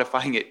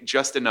modifying it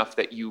just enough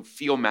that you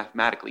feel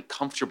mathematically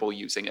comfortable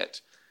using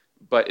it,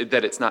 but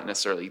that it's not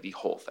necessarily the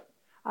whole thing.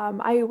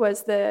 I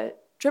was the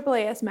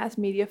AAAS Mass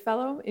Media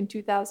Fellow in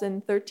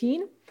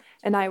 2013,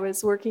 and I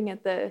was working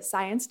at the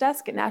science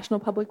desk at National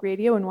Public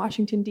Radio in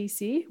Washington,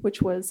 D.C.,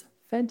 which was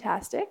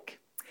fantastic.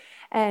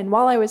 And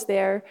while I was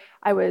there,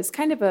 I was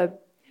kind of a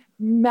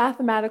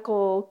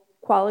mathematical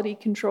quality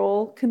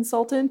control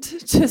consultant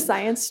to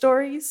science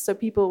stories. So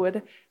people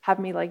would have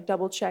me like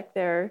double check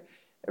their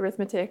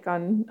arithmetic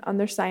on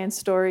their science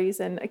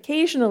stories. And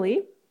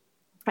occasionally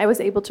I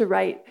was able to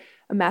write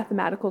a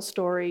mathematical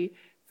story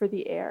for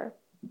the air.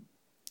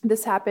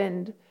 This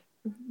happened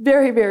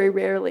very, very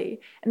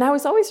rarely. And I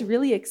was always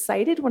really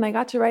excited when I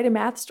got to write a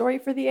math story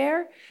for the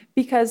air,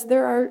 because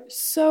there are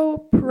so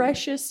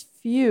precious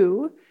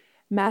few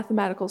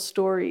mathematical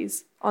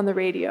stories on the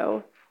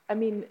radio. I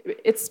mean,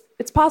 it's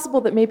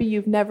possible that maybe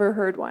you've never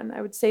heard one.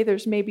 I would say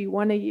there's maybe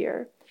one a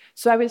year.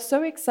 So I was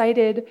so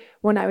excited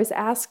when I was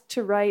asked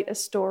to write a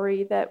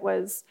story that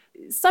was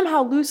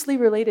somehow loosely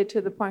related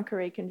to the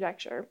Poincaré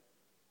conjecture.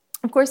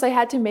 Of course, I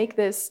had to make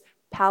this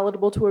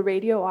palatable to a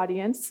radio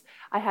audience.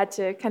 I had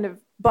to kind of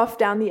buff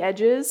down the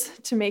edges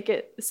to make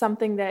it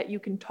something that you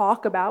can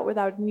talk about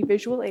without any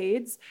visual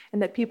aids,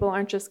 and that people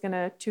aren't just going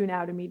to tune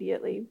out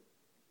immediately.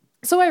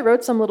 So I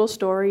wrote some little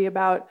story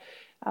about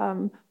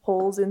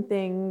holes in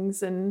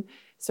things and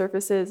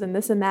surfaces and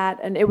this and that,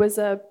 and it was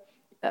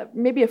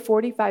maybe a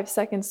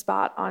 45-second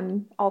spot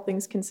on All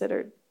Things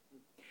Considered.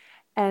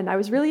 And I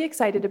was really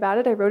excited about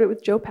it. I wrote it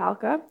with Joe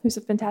Palca, who's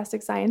a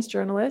fantastic science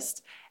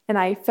journalist, and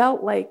I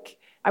felt like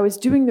I was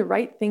doing the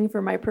right thing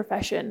for my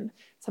profession,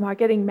 somehow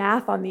getting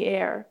math on the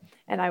air.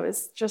 And I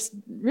was just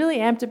really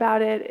amped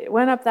about it. It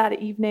went up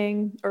that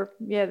evening,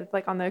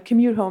 like on the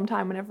commute home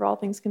time, whenever All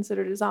Things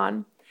Considered is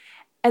on.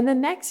 And the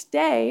next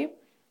day,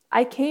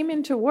 I came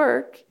into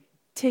work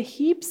to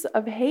heaps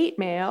of hate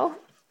mail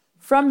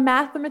from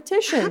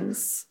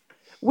mathematicians,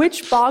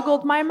 which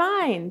boggled my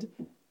mind.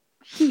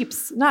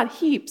 Heaps, not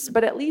heaps,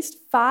 but at least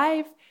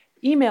 5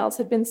 emails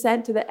had been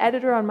sent to the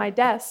editor on my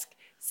desk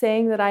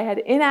saying that I had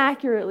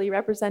inaccurately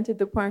represented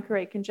the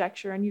Poincare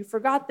conjecture, and you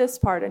forgot this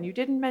part, and you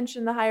didn't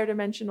mention the higher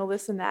dimensional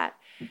this and that.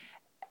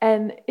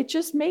 And it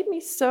just made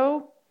me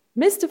so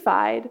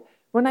mystified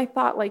when I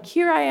thought, like,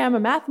 here I am,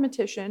 a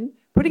mathematician,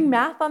 putting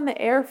math on the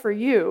air for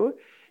you,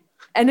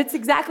 and it's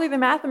exactly the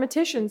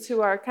mathematicians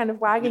who are kind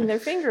of wagging their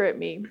finger at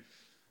me.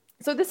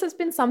 So this has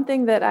been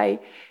something that I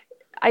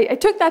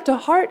took that to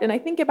heart, and I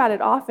think about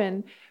it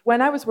often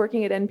when I was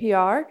working at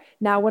NPR,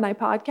 now when I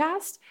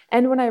podcast,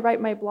 and when I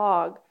write my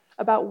blog,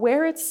 about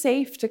where it's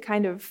safe to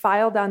kind of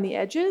file down the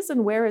edges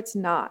and where it's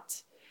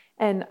not.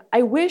 And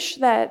I wish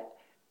that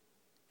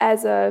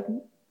as a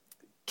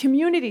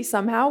community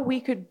somehow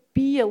we could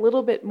be a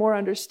little bit more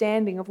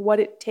understanding of what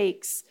it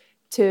takes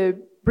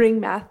to bring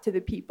math to the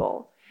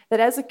people.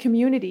 That as a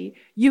community,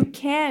 you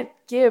can't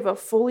give a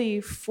fully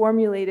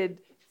formulated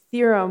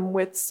theorem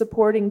with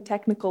supporting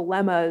technical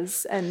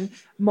lemmas and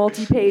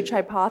multi-page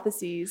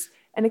hypotheses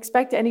and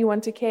expect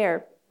anyone to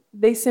care.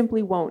 They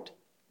simply won't.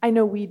 I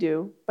know we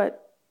do, but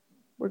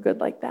we're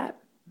good like that.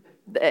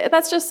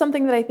 That's just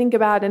something that I think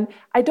about, and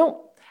I don't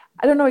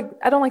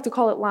like to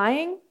call it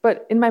lying,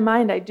 but in my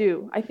mind I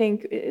do. I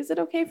think, is it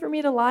okay for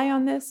me to lie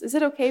on this? Is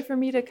it okay for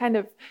me to kind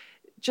of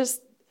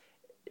just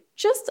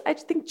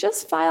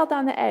file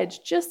down the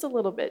edge just a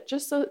little bit,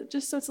 just so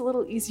it's a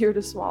little easier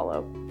to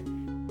swallow.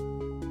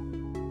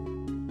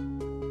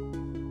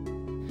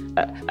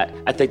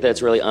 I think that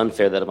it's really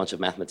unfair that a bunch of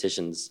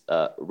mathematicians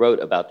wrote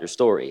about your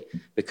story,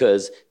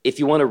 because if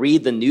you want to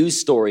read the news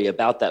story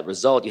about that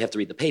result, you have to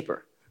read the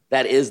paper.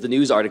 That is the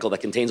news article that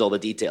contains all the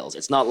details.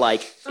 It's not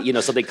like,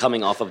 something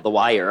coming off of The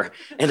Wire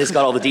and it's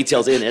got all the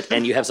details in it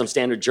and you have some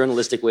standard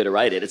journalistic way to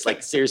write it. It's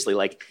like, seriously,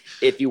 like,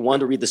 if you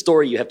want to read the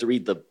story, you have to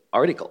read the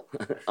article.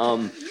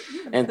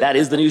 And that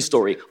is the news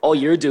story. All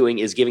you're doing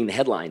is giving the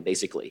headline,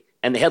 basically.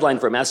 And the headline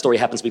for a math story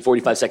happens to be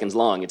 45 seconds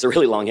long. It's a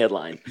really long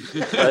headline.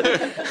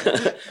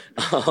 But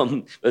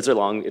it's a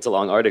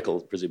long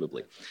article,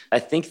 presumably. I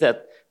think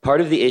that part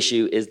of the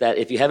issue is that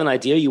if you have an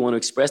idea you want to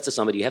express to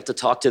somebody, you have to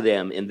talk to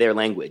them in their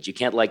language. You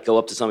can't go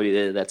up to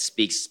somebody that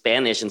speaks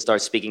Spanish and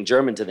start speaking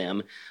German to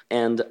them.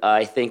 And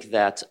I think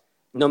that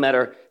no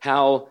matter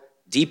how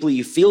deeply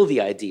you feel the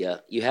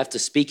idea, you have to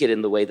speak it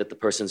in the way that the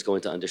person's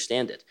going to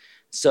understand it.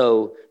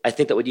 So I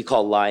think that what you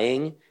call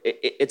lying,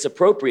 it's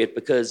appropriate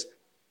because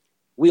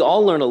we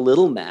all learn a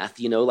little math,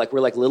 like we're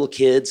like little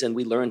kids and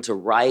we learn to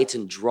write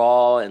and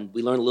draw and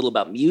we learn a little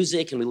about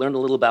music and we learn a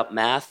little about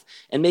math.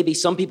 And maybe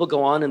some people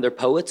go on and they're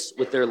poets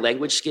with their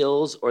language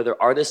skills, or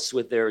they're artists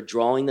with their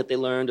drawing that they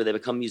learned, or they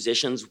become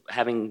musicians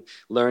having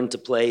learned to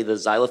play the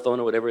xylophone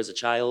or whatever as a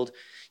child,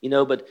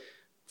 but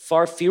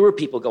far fewer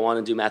people go on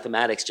and do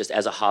mathematics just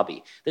as a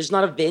hobby. There's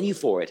not a venue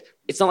for it.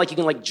 It's not like you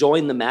can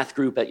join the math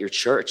group at your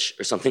church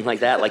or something like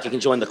that. Like you can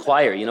join the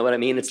choir, you know what I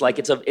mean? It's like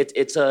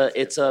it's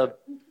a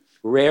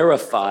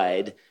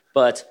rarefied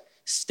but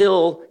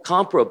still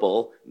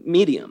comparable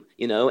medium,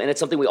 and it's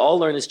something we all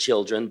learn as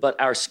children, but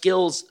our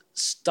skills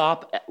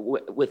stop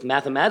with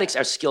mathematics.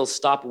 Our skills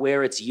stop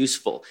where it's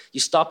useful.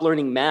 You stop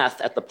learning math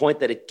at the point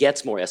that it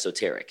gets more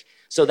esoteric.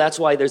 So that's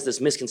why there's this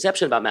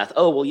misconception about math.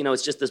 Oh, well,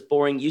 it's just this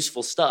boring,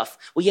 useful stuff.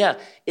 Well, yeah,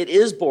 it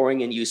is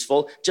boring and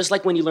useful, just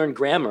like when you learn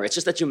grammar. It's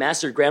just that you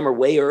mastered grammar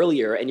way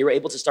earlier and you're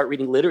able to start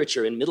reading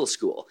literature in middle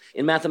school.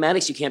 In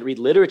mathematics, you can't read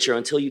literature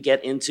until you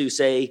get into,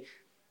 say,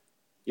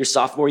 your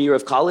sophomore year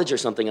of college or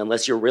something,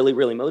 unless you're really,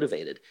 really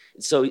motivated.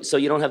 So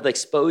you don't have the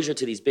exposure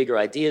to these bigger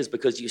ideas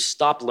because you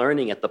stop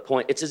learning at the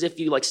point. It's as if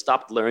you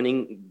stopped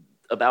learning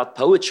about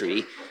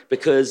poetry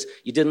because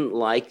you didn't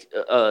like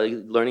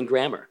learning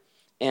grammar.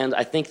 And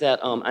I think that,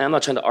 I'm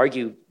not trying to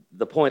argue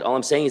the point. All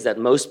I'm saying is that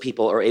most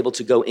people are able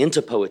to go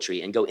into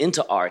poetry and go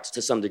into art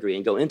to some degree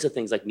and go into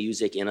things like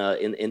music in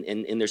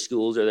their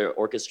schools or their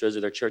orchestras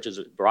or their churches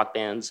or rock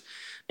bands.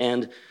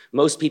 And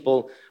most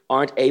people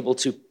aren't able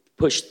to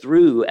push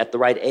through at the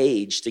right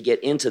age to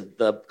get into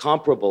the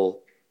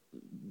comparable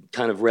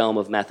kind of realm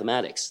of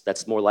mathematics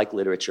that's more like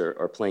literature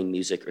or playing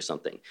music or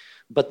something.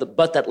 But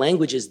that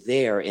language is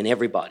there in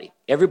everybody.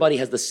 Everybody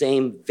has the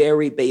same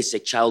very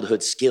basic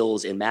childhood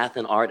skills in math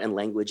and art and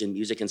language and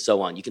music and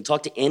so on. You can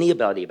talk to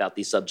anybody about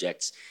these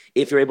subjects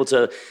if you're able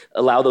to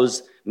allow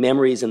those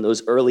memories and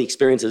those early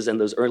experiences and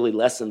those early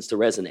lessons to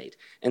resonate.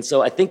 And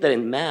so I think that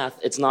in math,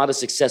 it's not a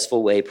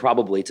successful way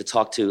probably to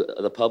talk to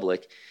the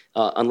public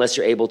unless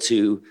you're able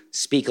to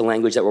speak a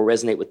language that will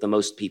resonate with the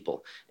most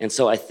people. And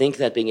so I think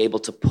that being able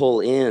to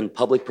pull in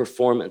public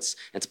performance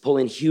and to pull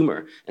in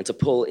humor and to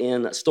pull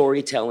in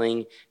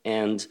storytelling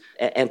and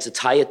to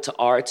tie it to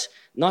art,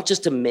 not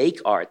just to make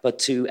art, but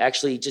to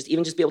actually just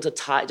be able to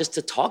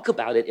to talk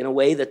about it in a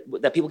way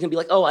that people can be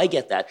like, oh, I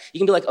get that. You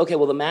can be like, okay,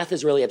 well, the math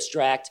is really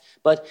abstract,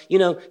 but,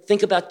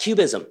 think about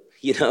cubism,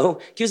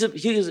 Cubism,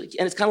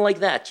 and it's kind of like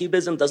that.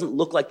 Cubism doesn't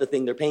look like the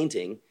thing they're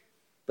painting,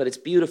 but it's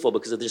beautiful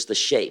because of just the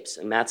shapes,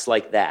 and math's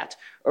like that.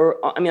 Or,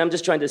 I'm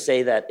just trying to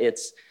say that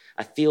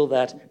I feel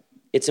that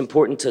it's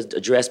important to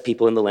address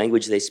people in the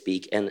language they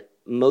speak, and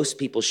most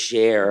people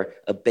share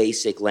a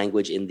basic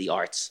language in the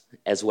arts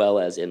as well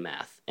as in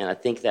math. And I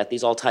think that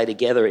these all tie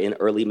together in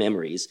early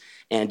memories,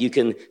 and you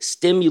can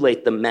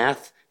stimulate the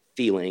math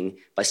feeling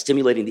by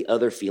stimulating the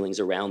other feelings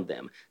around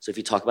them. So if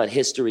you talk about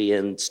history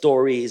and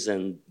stories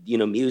and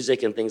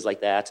music and things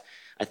like that,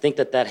 I think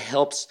that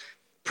helps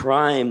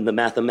prime the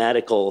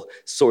mathematical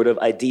sort of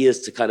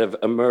ideas to kind of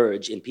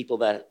emerge in people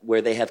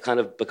where they have kind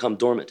of become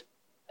dormant.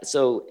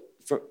 So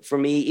for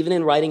me, even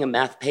in writing a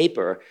math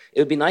paper, it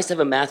would be nice to have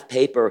a math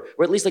paper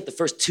where at least like the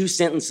first 2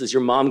 sentences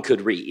your mom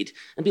could read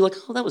and be like,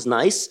 oh, that was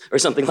nice, or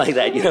something like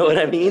that. You know what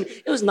I mean?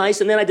 It was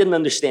nice, and then I didn't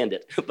understand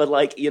it. But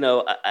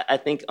I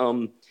think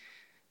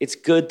it's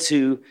good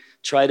to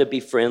try to be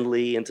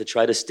friendly and to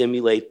try to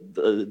stimulate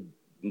the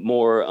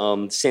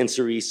more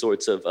sensory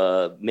sorts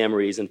of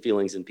memories and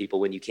feelings in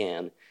people when you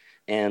can.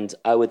 And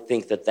I would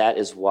think that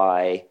is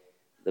why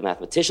the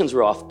mathematicians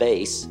were off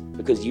base,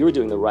 because you were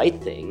doing the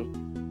right thing.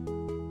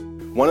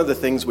 One of the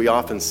things we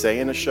often say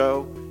in a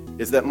show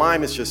is that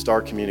mime is just our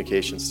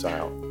communication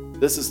style.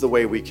 This is the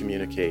way we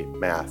communicate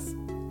math.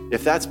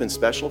 If that's been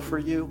special for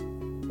you,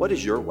 what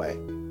is your way?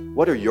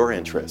 What are your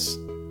interests?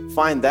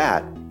 Find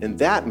that, and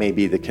that may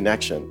be the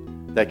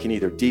connection that can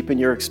either deepen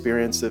your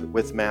experience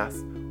with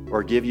math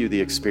or give you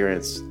the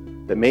experience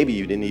that maybe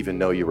you didn't even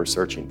know you were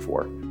searching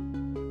for.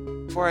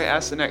 Before I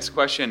ask the next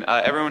question,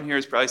 everyone here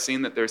has probably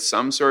seen that there's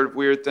some sort of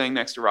weird thing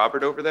next to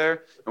Robert over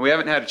there, and we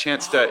haven't had a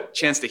chance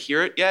to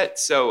hear it yet.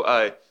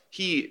 So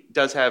he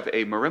does have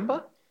a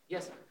marimba.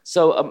 Yes.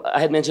 So I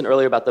had mentioned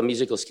earlier about the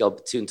musical scale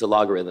tuned to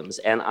logarithms,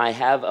 and I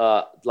have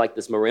like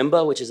this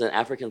marimba, which is an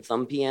African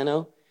thumb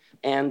piano,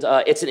 and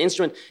it's an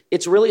instrument.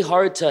 It's really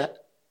hard to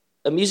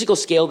a musical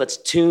scale that's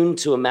tuned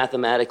to a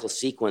mathematical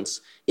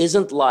sequence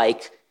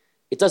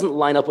it doesn't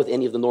line up with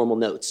any of the normal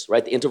notes,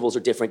 right? The intervals are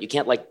different.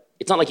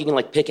 It's not like you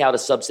can pick out a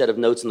subset of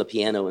notes on the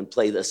piano and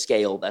play the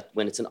scale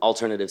when it's an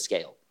alternative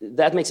scale.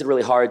 That makes it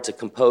really hard to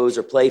compose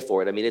or play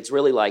for it. I mean, it's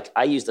really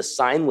I used a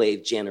sine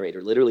wave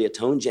generator, literally a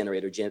tone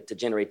generator to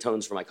generate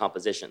tones for my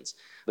compositions,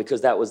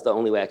 because that was the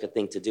only way I could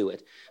think to do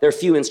it. There are a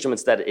few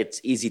instruments that it's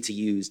easy to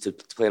use to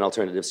play an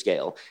alternative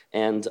scale.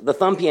 And the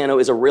thumb piano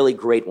is a really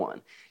great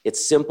one.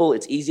 It's simple,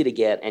 it's easy to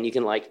get, and you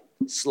can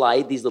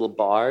slide these little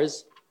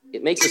bars.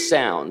 It makes a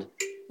sound.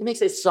 It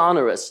makes a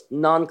sonorous,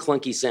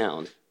 non-clunky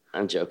sound.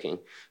 I'm joking,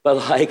 but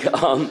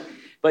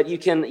but you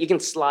can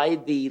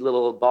slide the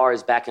little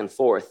bars back and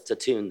forth to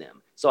tune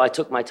them. So I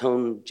took my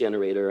tone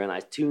generator and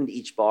I tuned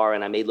each bar,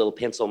 and I made little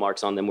pencil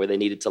marks on them where they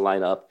needed to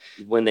line up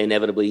when they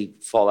inevitably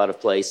fall out of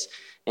place.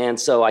 And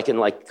so I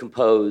can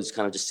compose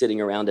kind of just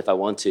sitting around if I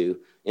want to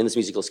in this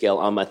musical scale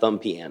on my thumb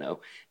piano.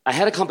 I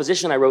had a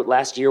composition I wrote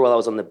last year while I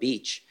was on the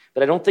beach,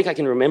 but I don't think I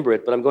can remember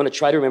it, but I'm going to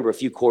try to remember a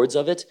few chords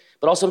of it.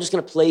 But also I'm just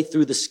going to play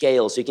through the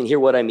scale so you can hear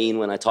what I mean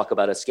when I talk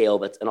about a scale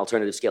that's an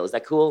alternative scale. Is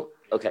that cool?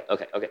 Okay.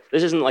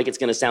 This isn't it's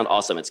going to sound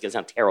awesome. It's going to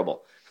sound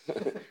terrible.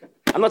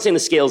 I'm not saying the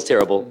scale's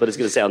terrible, but it's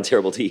going to sound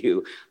terrible to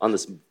you on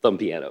this thumb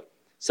piano.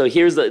 So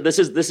this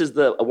is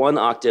the 1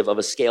 octave of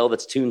a scale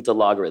that's tuned to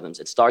logarithms.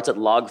 It starts at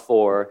log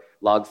 4,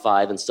 log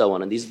 5, and so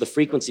on. And these are the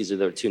frequencies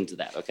that are tuned to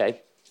that,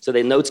 okay? So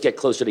the notes get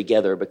closer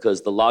together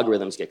because the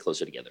logarithms get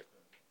closer together.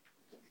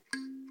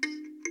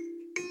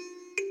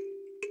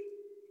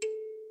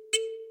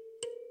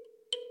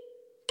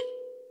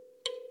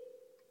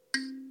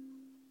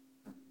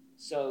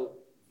 So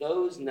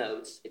those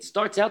notes, it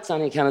starts out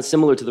sounding kind of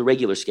similar to the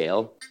regular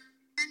scale.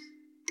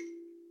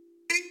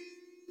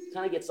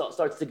 Kind of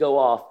starts to go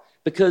off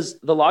because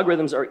the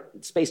logarithms are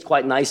spaced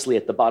quite nicely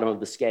at the bottom of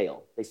the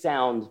scale. They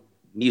sound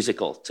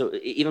musical,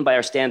 even by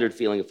our standard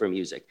feeling for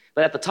music.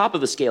 But at the top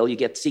of the scale, you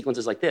get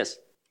sequences like this.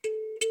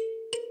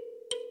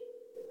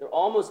 They're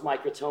almost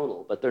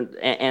microtonal,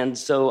 and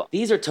so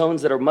these are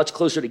tones that are much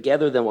closer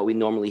together than what we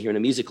normally hear in a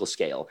musical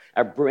scale.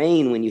 Our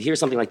brain, when you hear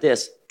something like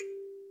this,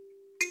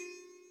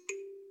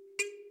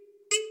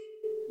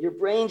 your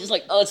brain just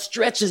it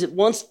stretches. It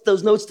wants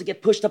those notes to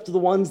get pushed up to the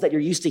ones that you're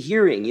used to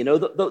hearing. You know,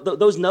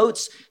 those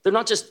notes, they're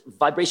not just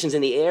vibrations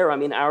in the air. I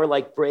mean, our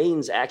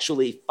brains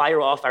actually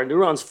our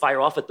neurons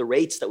fire off at the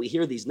rates that we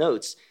hear these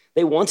notes.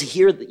 They want to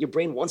hear your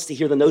brain wants to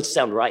hear the notes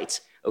sound right,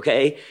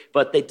 okay?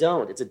 But they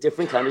don't. It's a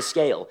different kind of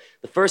scale.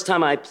 The first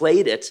time I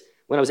played it,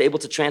 when I was able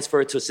to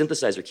transfer it to a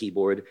synthesizer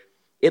keyboard,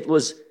 it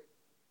was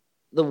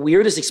the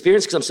weirdest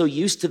experience because I'm so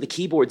used to the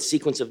keyboard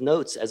sequence of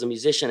notes as a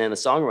musician and a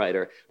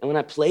songwriter. And when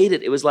I played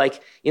it, it was I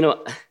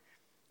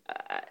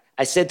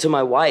said to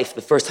my wife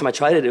the first time I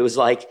tried it, it's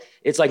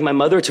like my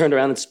mother turned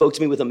around and spoke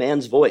to me with a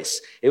man's voice.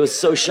 It was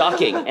so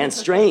shocking and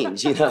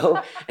strange, and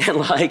but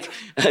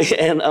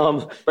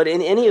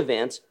in any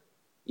event,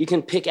 you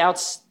can pick out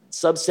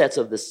subsets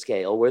of the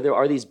scale where there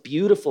are these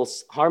beautiful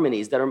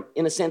harmonies that are,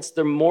 in a sense,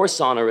 they're more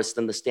sonorous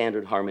than the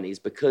standard harmonies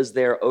because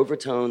their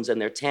overtones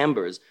and their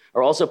timbres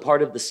are also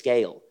part of the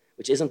scale,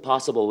 which isn't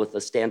possible with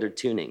the standard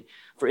tuning.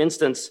 For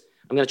instance,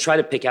 I'm going to try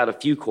to pick out a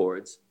few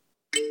chords.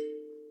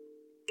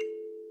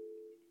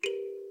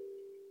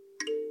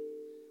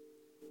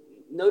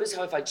 Notice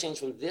how if I change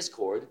from this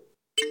chord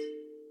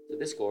to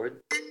this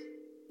chord,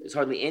 There's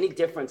hardly any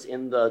difference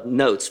in the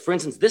notes. For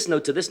instance, this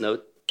note to this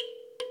note,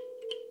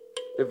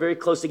 they're very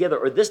close together,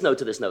 or this note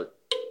to this note.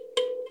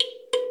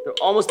 They're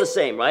almost the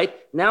same, right?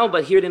 Now,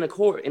 but hear it in a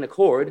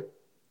chord.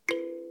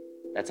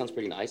 That sounds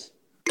pretty nice.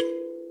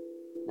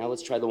 Now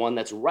let's try the one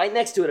that's right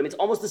next to it. I mean, it's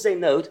almost the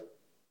same note.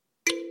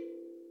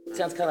 It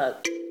sounds kind of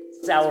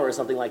sour or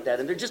something like that.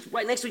 And they're just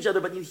right next to each other,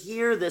 but you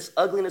hear this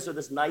ugliness or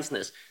this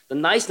niceness. The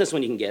niceness,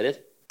 when you can get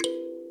it,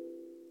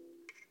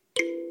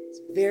 it's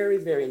very,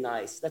 very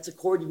nice. That's a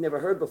chord you've never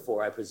heard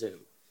before, I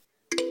presume.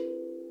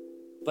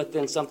 But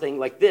then something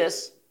like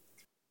this,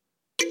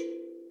 that's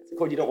a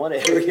chord you don't want to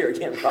ever hear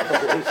again,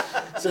 probably.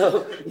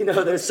 So,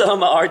 there's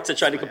some art to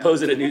try to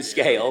compose at a new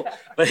scale.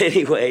 But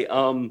anyway,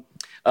 I'm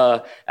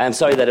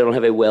sorry that I don't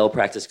have a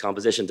well-practiced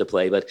composition to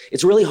play, but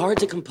it's really hard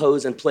to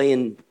compose and play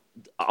in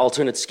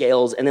alternate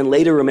scales and then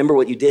later remember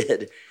what you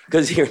did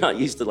because you're not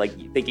used to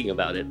thinking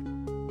about it.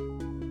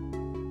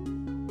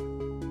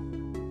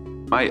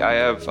 I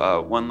have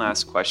one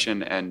last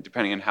question, and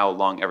depending on how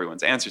long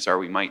everyone's answers are,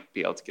 we might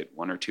be able to get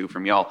one or two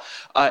from y'all.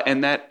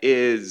 And that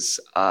is,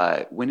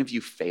 when have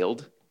you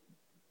failed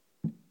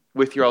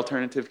with your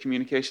alternative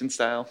communication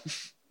style?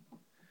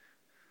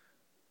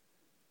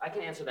 I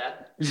can answer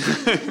that.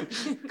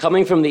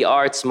 Coming from the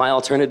arts, my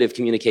alternative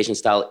communication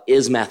style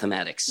is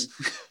mathematics.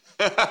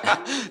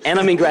 And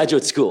I'm in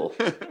graduate school.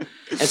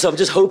 And so I'm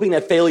just hoping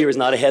that failure is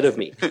not ahead of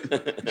me.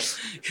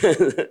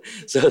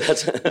 So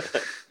that's...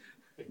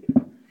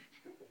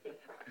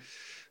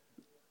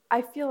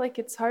 I feel like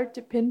it's hard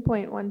to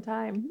pinpoint one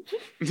time.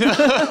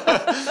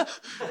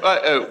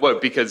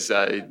 What, because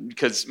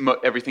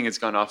everything has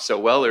gone off so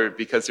well, or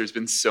because there's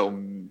been so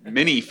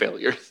many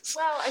failures?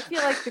 Well, I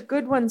feel like the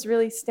good ones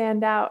really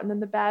stand out, and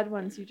then the bad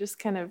ones you just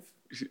kind of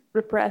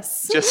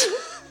repress.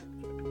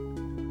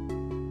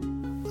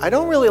 I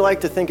don't really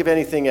like to think of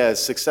anything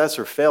as success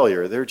or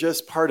failure. They're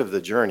just part of the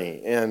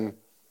journey. And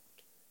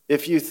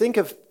if you think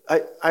of,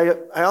 I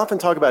often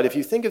talk about, if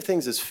you think of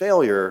things as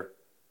failure,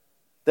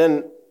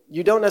 then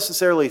you don't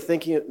necessarily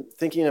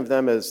thinking of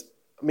them as,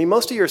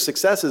 most of your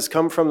successes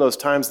come from those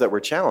times that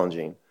were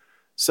challenging.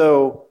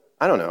 So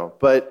I don't know,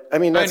 but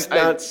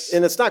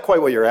it's not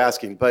quite what you're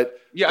asking, but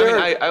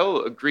yeah, I'll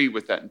agree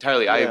with that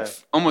entirely. Yeah.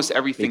 Almost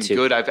everything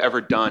good I've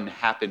ever done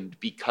happened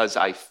because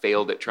I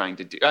failed at trying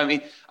to do.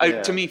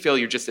 To me,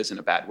 failure just isn't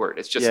a bad word.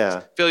 It's just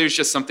failure is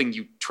just something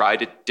you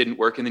tried, it didn't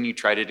work, and then you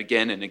tried it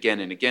again and again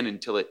and again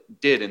until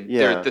it did. And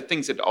they're the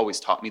things that always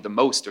taught me the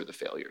most are the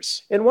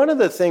failures. And one of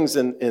the things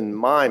in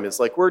MIME is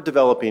we're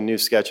developing new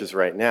sketches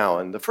right now,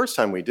 and the first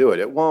time we do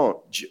it,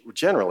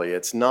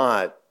 it's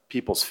not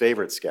people's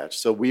favorite sketch.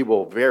 So we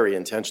will very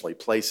intentionally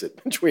place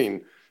it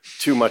between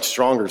two much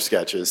stronger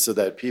sketches so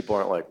that people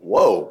aren't like,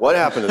 whoa, what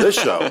happened to this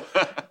show?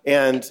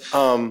 And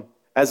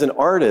as an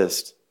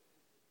artist,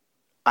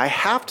 I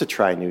have to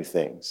try new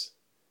things.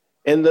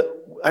 And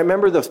I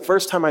remember the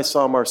first time I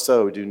saw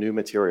Marceau do new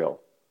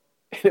material,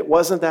 and it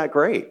wasn't that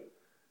great.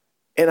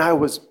 And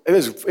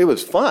it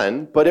was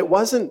fun, but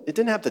it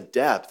didn't have the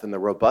depth and the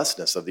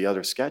robustness of the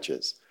other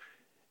sketches.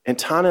 And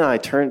Tanya and I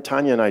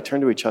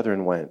turned to each other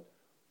and went,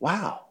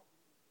 wow,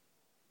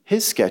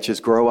 his sketches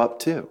grow up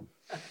too.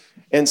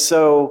 And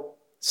so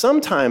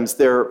sometimes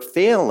they're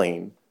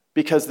failing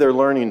because they're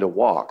learning to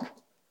walk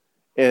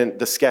in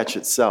the sketch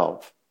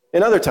itself.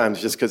 And other times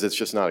just because it's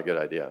just not a good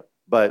idea.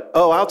 But,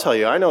 I'll tell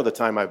you, I know the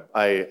time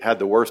I had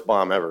the worst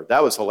bomb ever.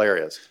 That was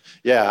hilarious.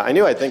 Yeah, I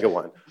knew I'd think of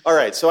one. All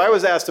right, so I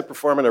was asked to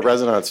perform at a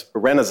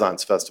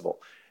Renaissance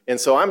festival. And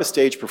so I'm a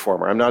stage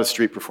performer. I'm not a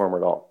street performer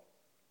at all.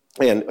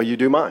 And you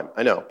do mime,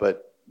 I know,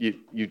 but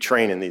you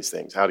train in these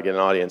things, how to get an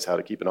audience, how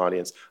to keep an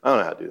audience. I don't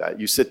know how to do that.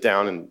 You sit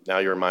down and now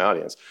you're in my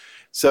audience.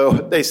 So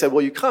they said,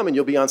 well, you come and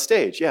you'll be on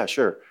stage. Yeah,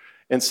 sure.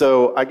 And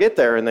so I get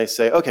there and they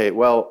say, okay,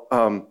 well,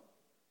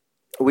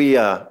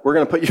 we're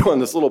going to put you on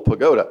this little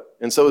pagoda.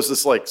 And so it was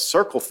this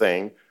circle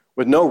thing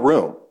with no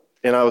room.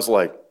 And I was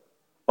like,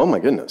 oh my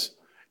goodness.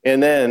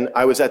 And then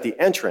I was at the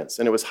entrance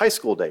and it was high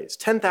school days,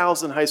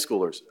 10,000 high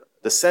schoolers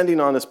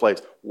descending on this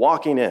place,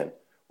 walking in.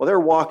 Well, they're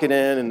walking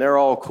in and they're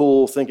all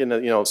cool, thinking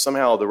that,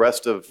 somehow the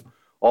rest of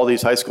all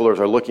these high schoolers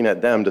are looking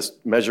at them,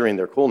 just measuring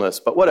their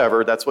coolness. But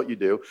whatever, that's what you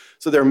do.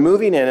 So they're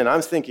moving in and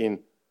I'm thinking,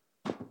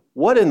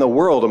 what in the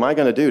world am I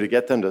going to do to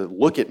get them to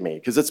look at me?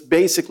 Because it's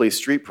basically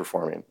street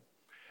performing.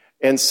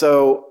 And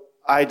so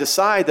I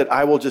decide that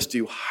I will just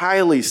do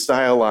highly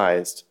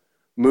stylized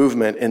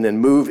movement and then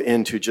move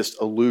into just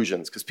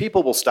illusions. Because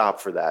people will stop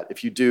for that.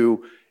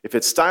 If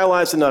it's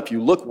stylized enough,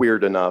 you look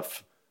weird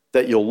enough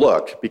that you'll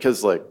look.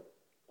 Because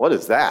what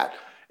is that?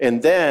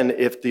 And then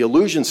if the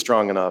illusion's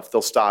strong enough,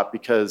 they'll stop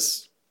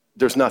because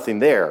there's nothing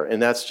there.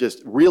 And that's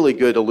just really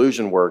good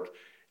illusion work.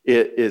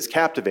 It is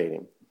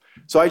captivating.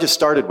 So I just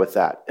started with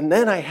that. And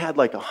then I had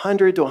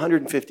 100 to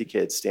 150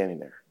 kids standing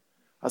there.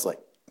 I was like,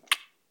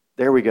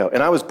 there we go.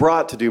 And I was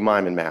brought to do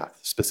mime and math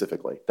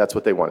specifically. That's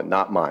what they wanted,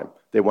 not mime.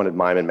 They wanted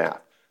mime and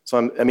math.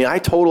 So I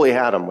totally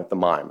had them with the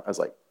mime. I was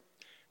like,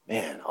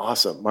 man,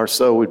 awesome.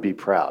 Marceau would be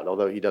proud,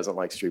 although he doesn't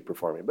like street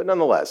performing. But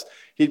nonetheless,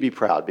 he'd be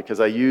proud because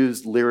I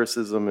used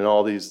lyricism and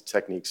all these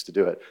techniques to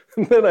do it.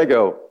 And then I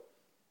go,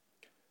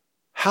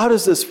 how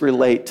does this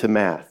relate to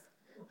math?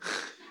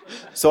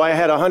 So I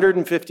had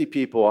 150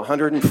 people,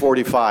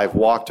 145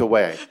 walked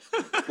away.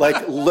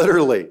 Like,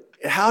 literally.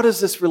 How does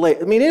this relate?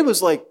 I mean, it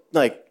was like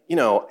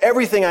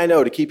everything I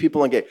know to keep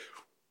people engaged.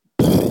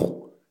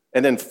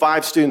 And then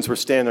 5 students were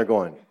standing there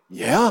going,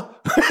 yeah?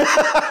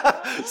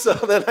 So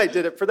then I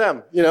did it for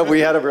them.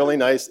 We had a really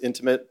nice,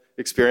 intimate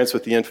experience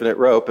with the infinite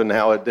rope and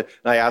and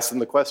I asked them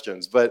the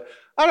questions. But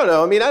I don't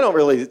know. I mean,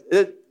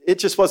 it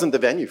just wasn't the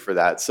venue for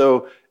that.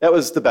 So that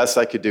was the best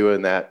I could do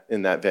in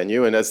that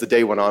venue. And as the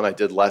day went on, I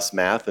did less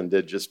math and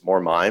did just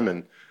more mime,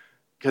 and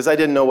because I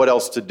didn't know what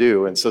else to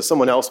do. And so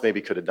someone else maybe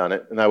could have done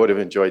it, and I would have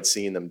enjoyed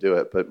seeing them do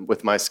it. But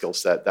with my skill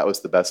set, that was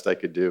the best I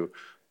could do.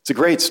 It's a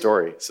great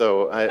story.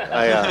 So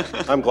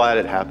I'm glad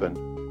it happened.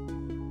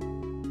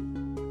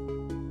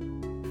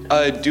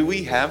 Do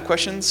we have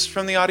questions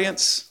from the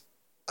audience?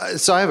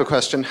 So I have a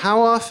question. How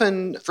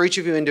often, for each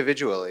of you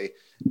individually,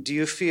 do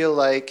you feel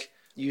like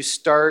you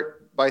start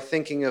by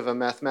thinking of a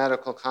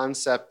mathematical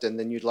concept and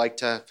then you'd like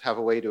to have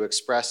a way to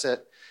express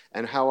it?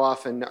 And how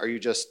often are you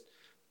just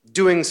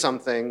doing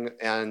something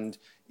and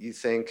you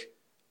think,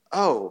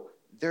 oh,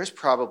 there's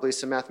probably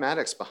some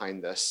mathematics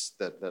behind this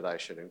that I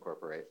should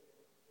incorporate?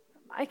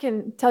 I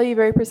can tell you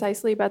very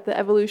precisely about the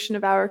evolution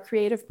of our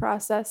creative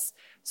process.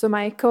 So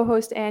my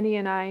co-host Annie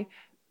and I,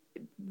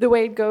 the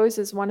way it goes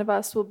is one of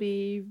us will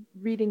be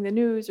reading the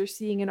news or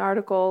seeing an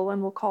article,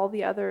 and we'll call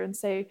the other and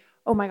say,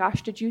 oh my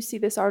gosh, did you see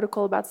this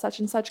article about such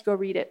and such? Go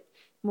read it.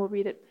 And we'll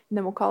read it, and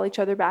then we'll call each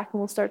other back and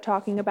we'll start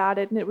talking about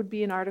it. And it would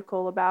be an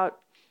article about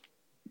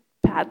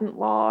patent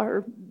law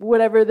or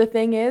whatever the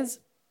thing is.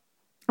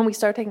 And we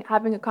start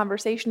having a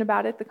conversation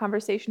about it. The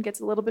conversation gets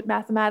a little bit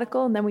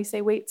mathematical, and then we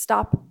say, wait,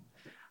 stop.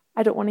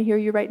 I don't want to hear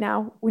you right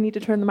now. We need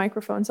to turn the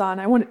microphones on.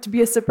 I want it to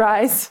be a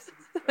surprise.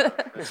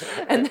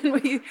 and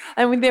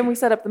then we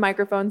set up the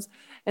microphones,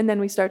 and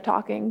then we start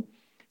talking.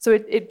 So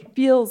it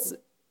feels,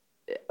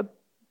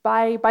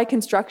 by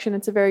construction,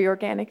 it's a very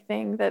organic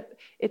thing that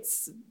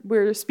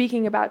we're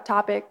speaking about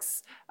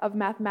topics of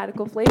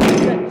mathematical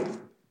flavor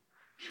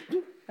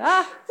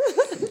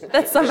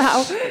that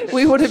somehow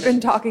we would have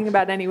been talking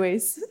about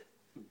anyways.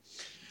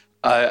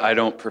 I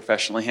don't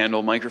professionally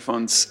handle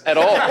microphones at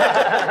all.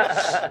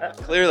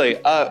 Clearly.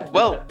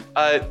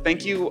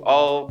 Thank you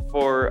all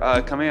for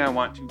coming. I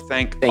want to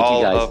thank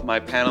all of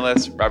my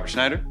panelists, Robert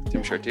Schneider,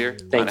 Tim Chartier,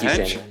 Thank you,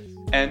 Hench.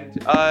 Samuel.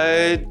 And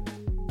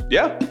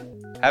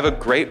have a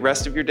great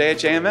rest of your day at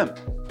JMM.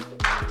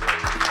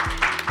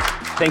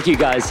 Thank you,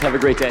 guys. Have a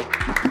great day.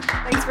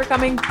 Thanks for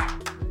coming.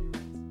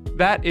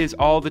 That is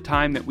all the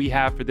time that we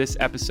have for this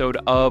episode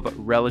of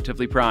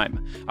Relatively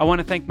Prime. I want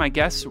to thank my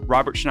guests,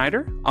 Robert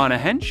Schneider, Anna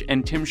Hench,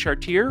 and Tim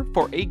Chartier,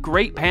 for a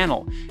great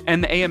panel,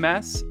 and the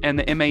AMS and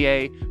the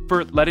MAA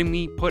for letting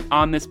me put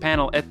on this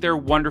panel at their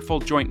wonderful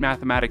joint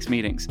mathematics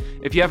meetings.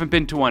 If you haven't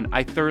been to one,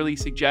 I thoroughly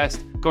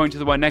suggest going to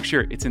the one next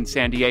year. It's in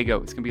San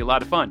Diego. It's going to be a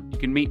lot of fun. You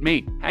can meet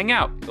me, hang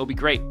out. It'll be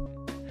great.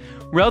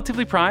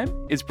 Relatively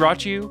Prime is brought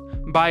to you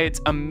by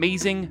its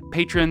amazing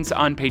patrons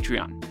on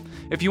Patreon.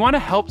 If you want to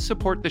help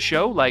support the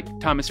show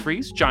like Thomas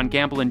Fries, John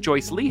Gamble, and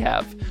Joyce Lee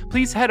have,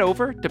 please head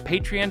over to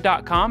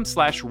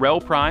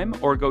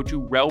patreon.com/relprime or go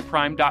to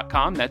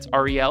relprime.com, that's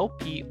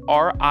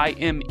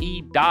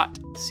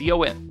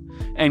RELPRIME.com,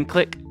 and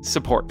click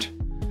support.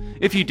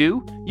 If you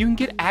do, you can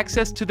get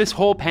access to this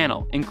whole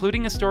panel,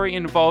 including a story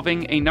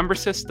involving a number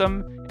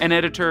system, an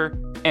editor,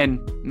 and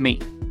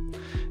me.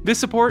 This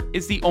support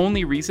is the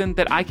only reason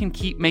that I can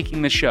keep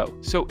making the show,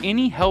 so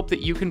any help that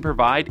you can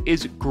provide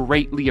is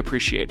greatly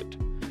appreciated.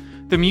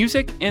 The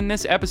music in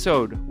this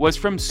episode was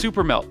from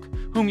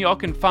Supermilk, whom y'all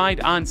can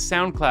find on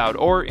SoundCloud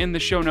or in the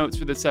show notes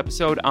for this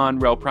episode on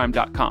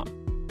relprime.com.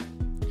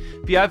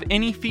 If you have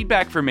any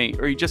feedback for me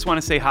or you just want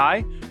to say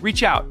hi,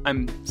 reach out.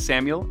 I'm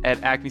Samuel at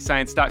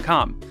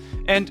acmescience.com.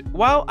 And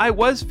while I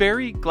was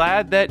very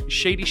glad that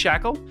Shady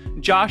Shackle,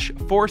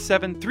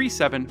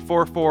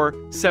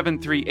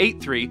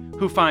 Josh4737447383,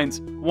 who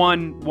finds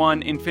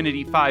 1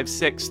 infinity 5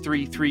 6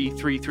 3 3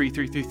 3 3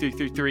 3 3 3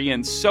 3 3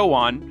 and so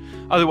on,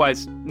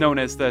 otherwise known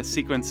as the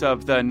sequence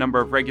of the number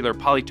of regular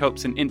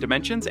polytopes in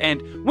dimensions,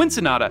 and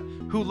Winsonata,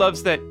 who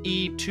loves that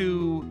e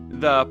to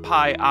the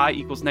pi I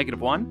equals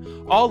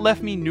 -1, all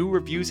left me new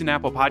reviews in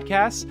Apple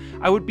Podcasts.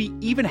 I would be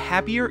even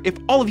happier if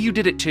all of you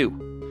did it too.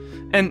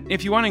 And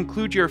if you want to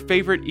include your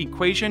favorite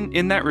equation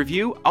in that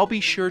review, I'll be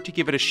sure to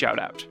give it a shout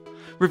out.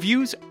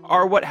 Reviews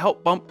are what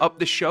help bump up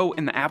the show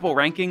in the Apple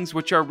rankings,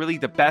 which are really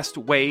the best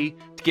way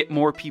to get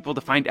more people to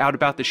find out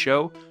about the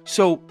show.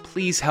 So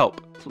please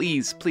help.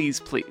 Please, please,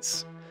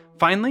 please.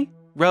 Finally,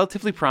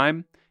 Relatively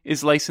Prime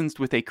is licensed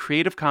with a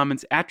Creative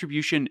Commons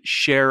Attribution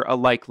Share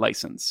Alike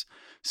license.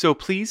 So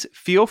please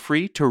feel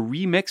free to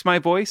remix my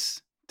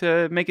voice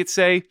to make it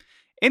say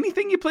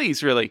anything you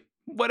please, really.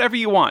 Whatever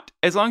you want,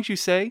 as long as you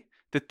say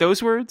that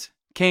those words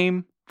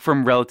came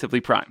from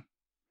Relatively Prime.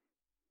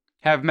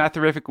 Have a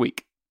matherific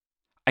week.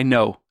 I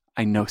know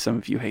some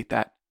of you hate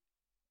that,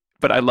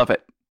 but I love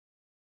it.